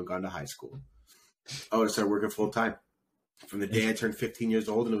 I wouldn't even have gone to high school. I would have started working full time. From the day I turned 15 years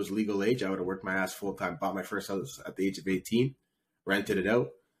old and it was legal age, I would have worked my ass full time. Bought my first house at the age of 18, rented it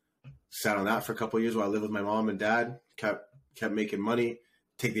out, sat on that for a couple of years while I lived with my mom and dad. Kept making money.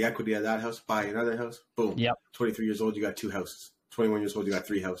 Take the equity of that house, buy another house. Boom. Yep. 23 years old, you got 2 houses. 21 years old, you got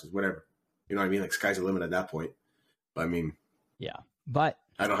 3 houses. Whatever. You know what I mean? Like sky's the limit at that point. But I mean, yeah. But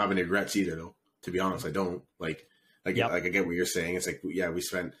I don't have any regrets either, though. To be honest, I don't. Like I get what you're saying. It's like, yeah, we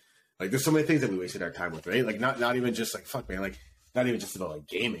spent like there's so many things that we wasted our time with, right? Like not even just like fuck, man. Like not even just about like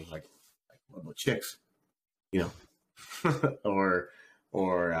gaming. Like what about chicks, you know, or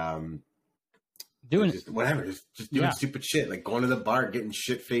doing just whatever, just doing stupid shit, like going to the bar, getting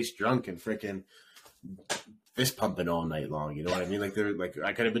shit faced drunk, and freaking fist pumping all night long. You know what I mean? Like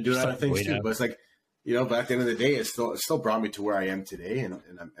I could have been doing other things too, but it's like. You know, but at the end of the day, it still brought me to where I am today,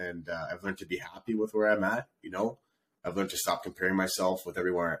 and I've learned to be happy with where I'm at. You know, I've learned to stop comparing myself with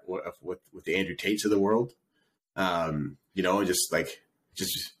everyone with the Andrew Tates of the world. You know, just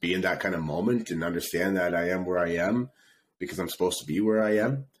be in that kind of moment and understand that I am where I am because I'm supposed to be where I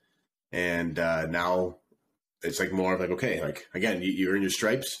am. And now it's like more of like, okay, like again, you earn your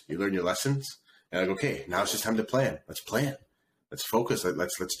stripes, you learn your lessons, and like, okay, now it's just time to plan. Let's plan. Let's focus.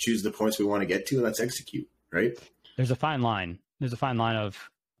 Let's choose the points we want to get to and let's execute, right? There's a fine line. There's a fine line of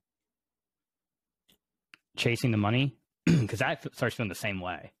chasing the money because that starts feeling the same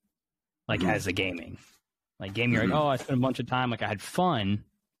way, like as a gaming. Like gaming, you're like, oh, I spent a bunch of time. Like I had fun,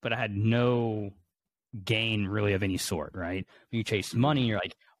 but I had no gain really of any sort, right? When you chase money, you're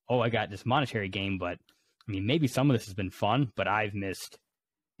like, oh, I got this monetary gain, but I mean, maybe some of this has been fun, but I've missed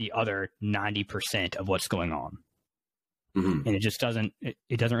the other 90% of what's going on. And it just doesn't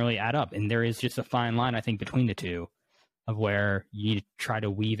really add up. And there is just a fine line, I think, between the two of where you need to try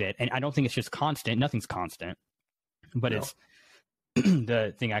to weave it. And I don't think it's just constant. Nothing's constant, but it's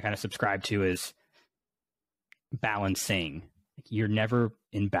the thing I kind of subscribe to is balancing. You're never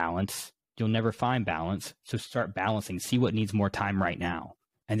in balance. You'll never find balance. So start balancing, see what needs more time right now.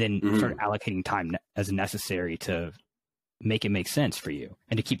 And then start allocating time as necessary to make it make sense for you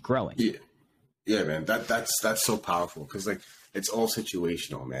and to keep growing. Yeah, man, that's so powerful because like it's all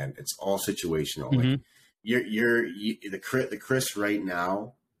situational, man. It's all situational. Like the Chris right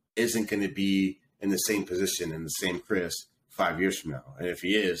now isn't going to be in the same position in the same Chris 5 years from now. And if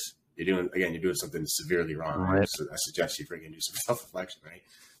he is, you're doing something severely wrong. Right? So I suggest you freaking do some self-reflection, right?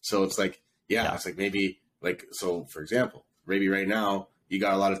 So it's like, it's like maybe like, so for example, maybe right now you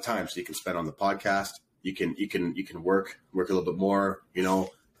got a lot of time so you can spend on the podcast. You can work a little bit more,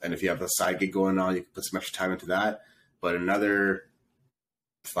 and if you have a side gig going on, you can put some extra time into that. But another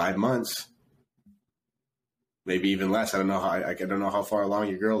 5 months, maybe even less. I don't know how far along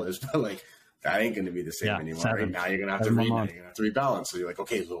your girl is, but like that ain't going to be the same anymore. Right? Now you're going to have to rebalance. So you're like,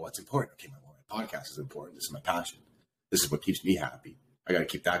 okay, so what's important? Okay, my podcast is important. This is my passion. This is what keeps me happy. I got to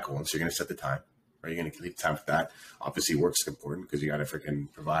keep that going. So you're going to set the time. Or you're going to keep time for that. Obviously, work's important because you got to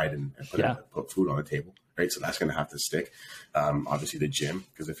freaking provide and put food on the table, right? So that's going to have to stick. Obviously, the gym,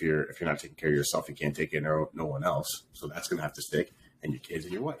 because if you're not taking care of yourself, you can't take care of no one else. So that's going to have to stick. And your kids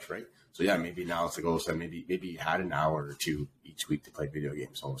and your wife, right? So yeah, maybe now it's like all of a sudden, maybe you had an hour or two each week to play video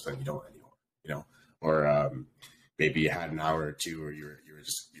games. All of a sudden, you don't anymore, Or maybe you had an hour or two, or you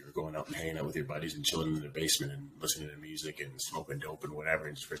were going out and hanging out with your buddies and chilling in the basement and listening to music and smoking dope and whatever,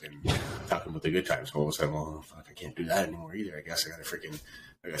 and just freaking talking about the good times. All of a sudden, well, fuck, I can't do that anymore either. I guess I gotta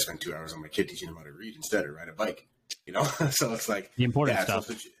spend 2 hours on my kid teaching him how to read instead, or ride a bike. So it's like the important stuff.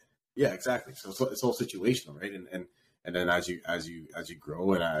 Yeah, exactly. So it's all situational, right? And then as you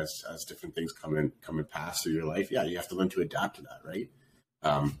grow and as different things come and pass through your life, you have to learn to adapt to that, right?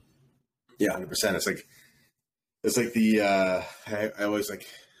 100%. It's like the I always like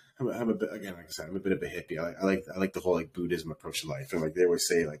I'm a bit, again, like I said, I'm a bit of a hippie. I like the whole like Buddhism approach to life, and like they always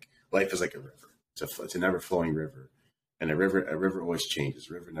say, like life is like a river. It's a never flowing river, and a river always changes.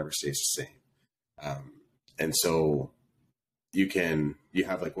 A river never stays the same. And so you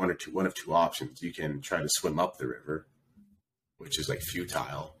have like one of two options. You can try to swim up the river, which is like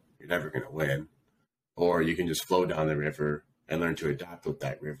futile. You're never going to win. Or you can just flow down the river and learn to adapt with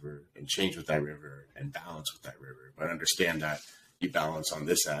that river and change with that river and balance with that river. But understand that you balance on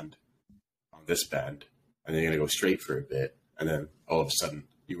this end, on this bend, and then you're going to go straight for a bit. And then all of a sudden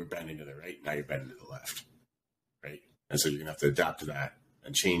you were bending to the right. Now you're bending to the left. Right. And so you're going to have to adapt to that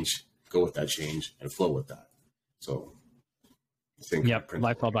and change, go with that change and flow with that. So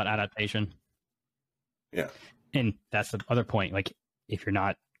life's all about adaptation. Yeah. And that's the other point. Like if you're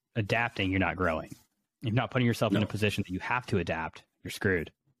not adapting, you're not growing. If you're not putting yourself in a position that you have to adapt, you're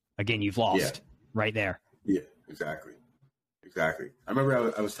screwed. Again, you've lost right there. Yeah, exactly. I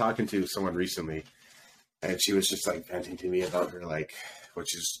remember I was talking to someone recently, and she was just like venting to me about her, like,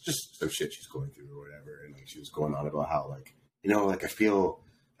 which is just some shit she's going through or whatever. And like, she was going on about how, like, like I feel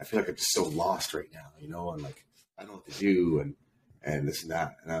like I'm just so lost right now, and like, I don't know what to do and this and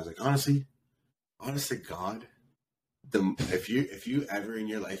that. And I was like, honestly, God, if you ever in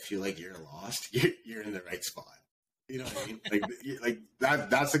your life feel like you're lost, you're in the right spot. You know what I mean? like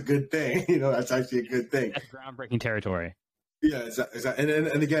that's a good thing. That's actually a good thing. That's groundbreaking territory. Yeah,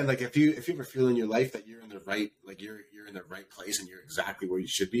 and again, like if you ever feel in your life that you're in the right, like you're in the right place and you're exactly where you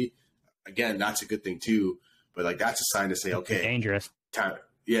should be, again, that's a good thing too. But like that's a sign to say, okay, dangerous. Time.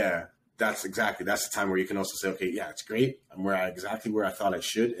 Yeah, that's the time where you can also say, okay, yeah, it's great. I'm exactly where I thought I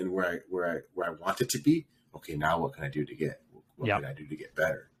should and where I want it to be. Okay, now what can I do to get? What can I do to get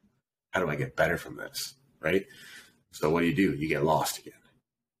better? How do I get better from this? Right. So what do? You get lost again.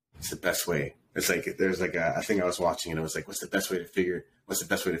 It's the best way. It's like there's like a thing I was watching and it was like, what's the best way to figure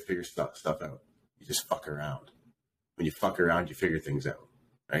stuff out? You just fuck around. When you fuck around, you figure things out,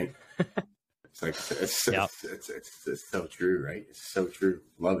 right? It's like it's so true, right? It's so true.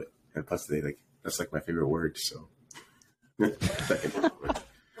 Love it. And plus, that's like my favorite word. So,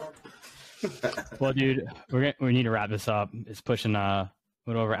 well, dude, we need to wrap this up. It's pushing a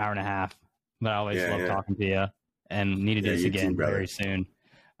little over an hour and a half, but I always love talking to you, and need to do this again very soon.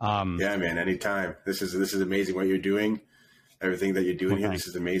 Yeah, man, anytime. This is amazing what you're doing. Everything that you're doing here, this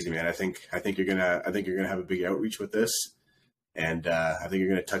is amazing, man. I think you're gonna have a big outreach with this, and I think you're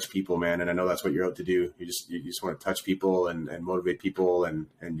gonna touch people, man. And I know that's what you're out to do. You just want to touch people and motivate people, and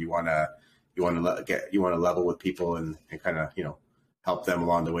you want to level with people and kind of help them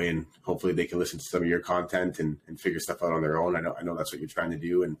along the way, and hopefully they can listen to some of your content and figure stuff out on their own. I know that's what you're trying to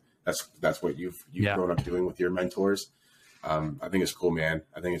do, and that's what you've grown up doing with your mentors. I think it's cool, man.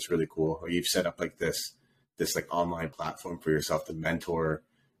 I think it's really cool. You've set up like this like online platform for yourself to mentor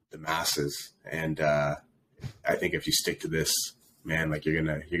the masses. And, I think if you stick to this, man, like you're going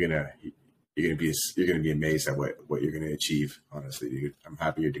to be amazed at what you're going to achieve. Honestly, dude, I'm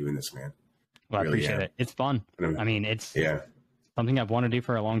happy you're doing this, man. Well, I appreciate it. It's fun. I mean, it's something I've wanted to do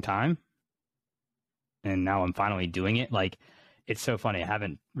for a long time. And now I'm finally doing it. Like, it's so funny. I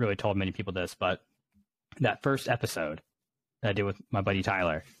haven't really told many people this, but that first episode that I did with my buddy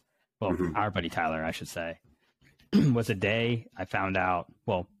Tyler, well, Mhm. our buddy Tyler, I should say, was a day I found out,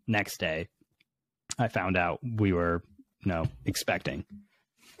 well, next day, I found out we were, expecting.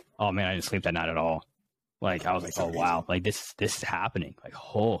 Oh man, I didn't sleep that night at all. Like, I was like, That's oh wow, like this is happening. Like,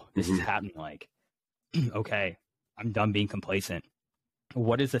 oh, this is Mhm. happening. Like, okay, I'm done being complacent.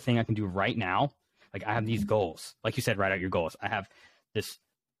 What is the thing I can do right now? Like, I have these goals. Like you said, write out your goals. I have this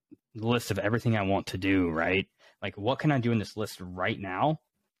list of everything I want to do, right? Like, what can I do in this list right now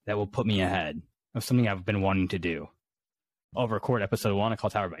that will put me ahead of something I've been wanting to do? I'll record episode 1. I call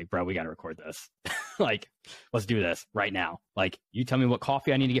Tyler, like, bro, we got to record this. Like, let's do this right now. Like, you tell me what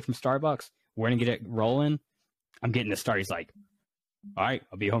coffee I need to get from Starbucks. We're going to get it rolling. I'm getting this started. He's like, all right,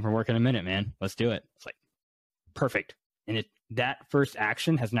 I'll be home from work in a minute, man. Let's do it. It's like, perfect. And that first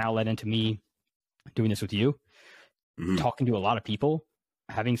action has now led into me doing this with you, Mhm. talking to a lot of people,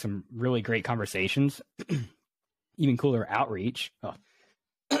 having some really great conversations, even cooler outreach. Oh,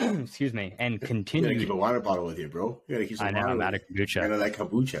 excuse me. And You gotta continue. keep a water bottle with you, bro. You gotta keep some I know, water I'm with out of you. kombucha. I know that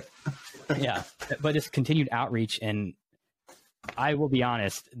kombucha. Yeah, but it's continued outreach. And I will be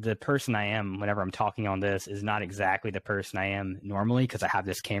honest, the person I am whenever I'm talking on this is not exactly the person I am normally, because I have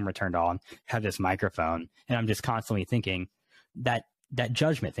this camera turned on, have this microphone, and I'm just constantly thinking that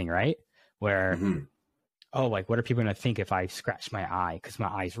judgment thing, right? Where, Mhm. oh, like, what are people going to think if I scratch my eye because my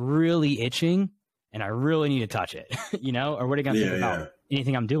eye's really itching and I really need to touch it, Or what are they going to think about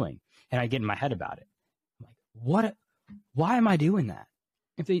anything I'm doing? And I get in my head about it. I'm like, why am I doing that?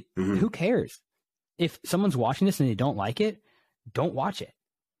 If they, Mhm. who cares? If someone's watching this and they don't like it, don't watch it.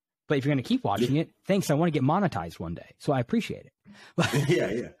 But if you're going to keep watching it, thanks. I want to get monetized one day, so I appreciate it.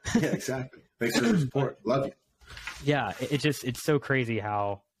 Yeah, exactly. Thanks for the support. Love you. Yeah, it's so crazy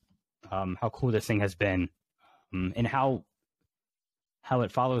how cool this thing has been, and how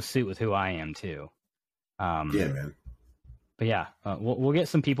it follows suit with who I am too. Yeah, man. But yeah, we'll get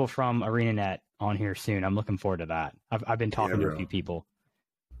some people from ArenaNet on here soon. I'm looking forward to that. I've been talking to a few people.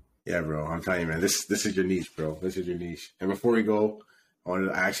 Yeah, bro. I'm telling you, man. This is your niche, bro. This is your niche. And before we go, I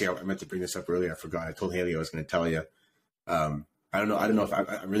meant to bring this up earlier. I forgot. I told Haley I was going to tell you. I don't know if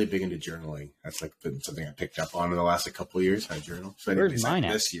I'm really big into journaling. That's like been something I picked up on in the last couple of years. I journal. So Where's mine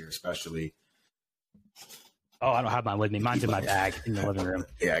at? This year, especially. Oh, I don't have mine with me. Mine's in my bag in the living room.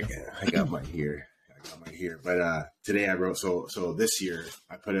 Yeah, I got mine here. But today I wrote. So this year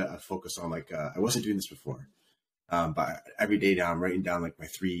I put a focus on I wasn't doing this before. But every day now I'm writing down my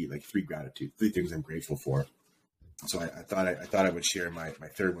three gratitude, 3 things I'm grateful for. So I thought I would share my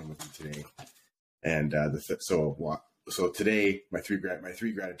third one with you today. And so today my three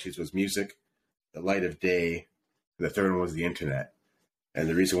gratitudes was music, the light of day, and the third one was the internet. And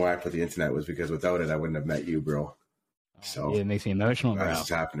the reason why I put the internet was because without it I wouldn't have met you, bro. So it makes me emotional, bro. This is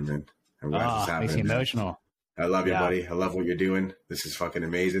happening, man. Makes me emotional. I love you, buddy. I love what you're doing. This is fucking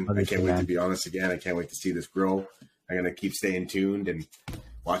amazing. I can't wait to be honest again. I can't wait to see this grow. I'm going to keep staying tuned and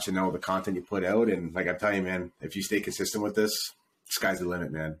watching all the content you put out. And like I'm telling you, man, if you stay consistent with this, sky's the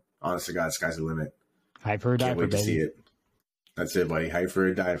limit, man. Honest to God, sky's the limit. Hype for a diaper, can't wait to baby. see it. That's it, buddy. Hype for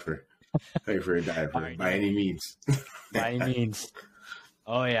a diaper. Hype for a diaper. Right, by any means. By any means.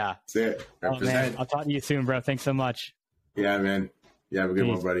 Oh, yeah. That's it. Oh, man. I'll talk to you soon, bro. Thanks so much. Yeah, man. Yeah, have a good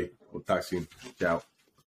Peace. one, buddy. We'll talk soon. Ciao.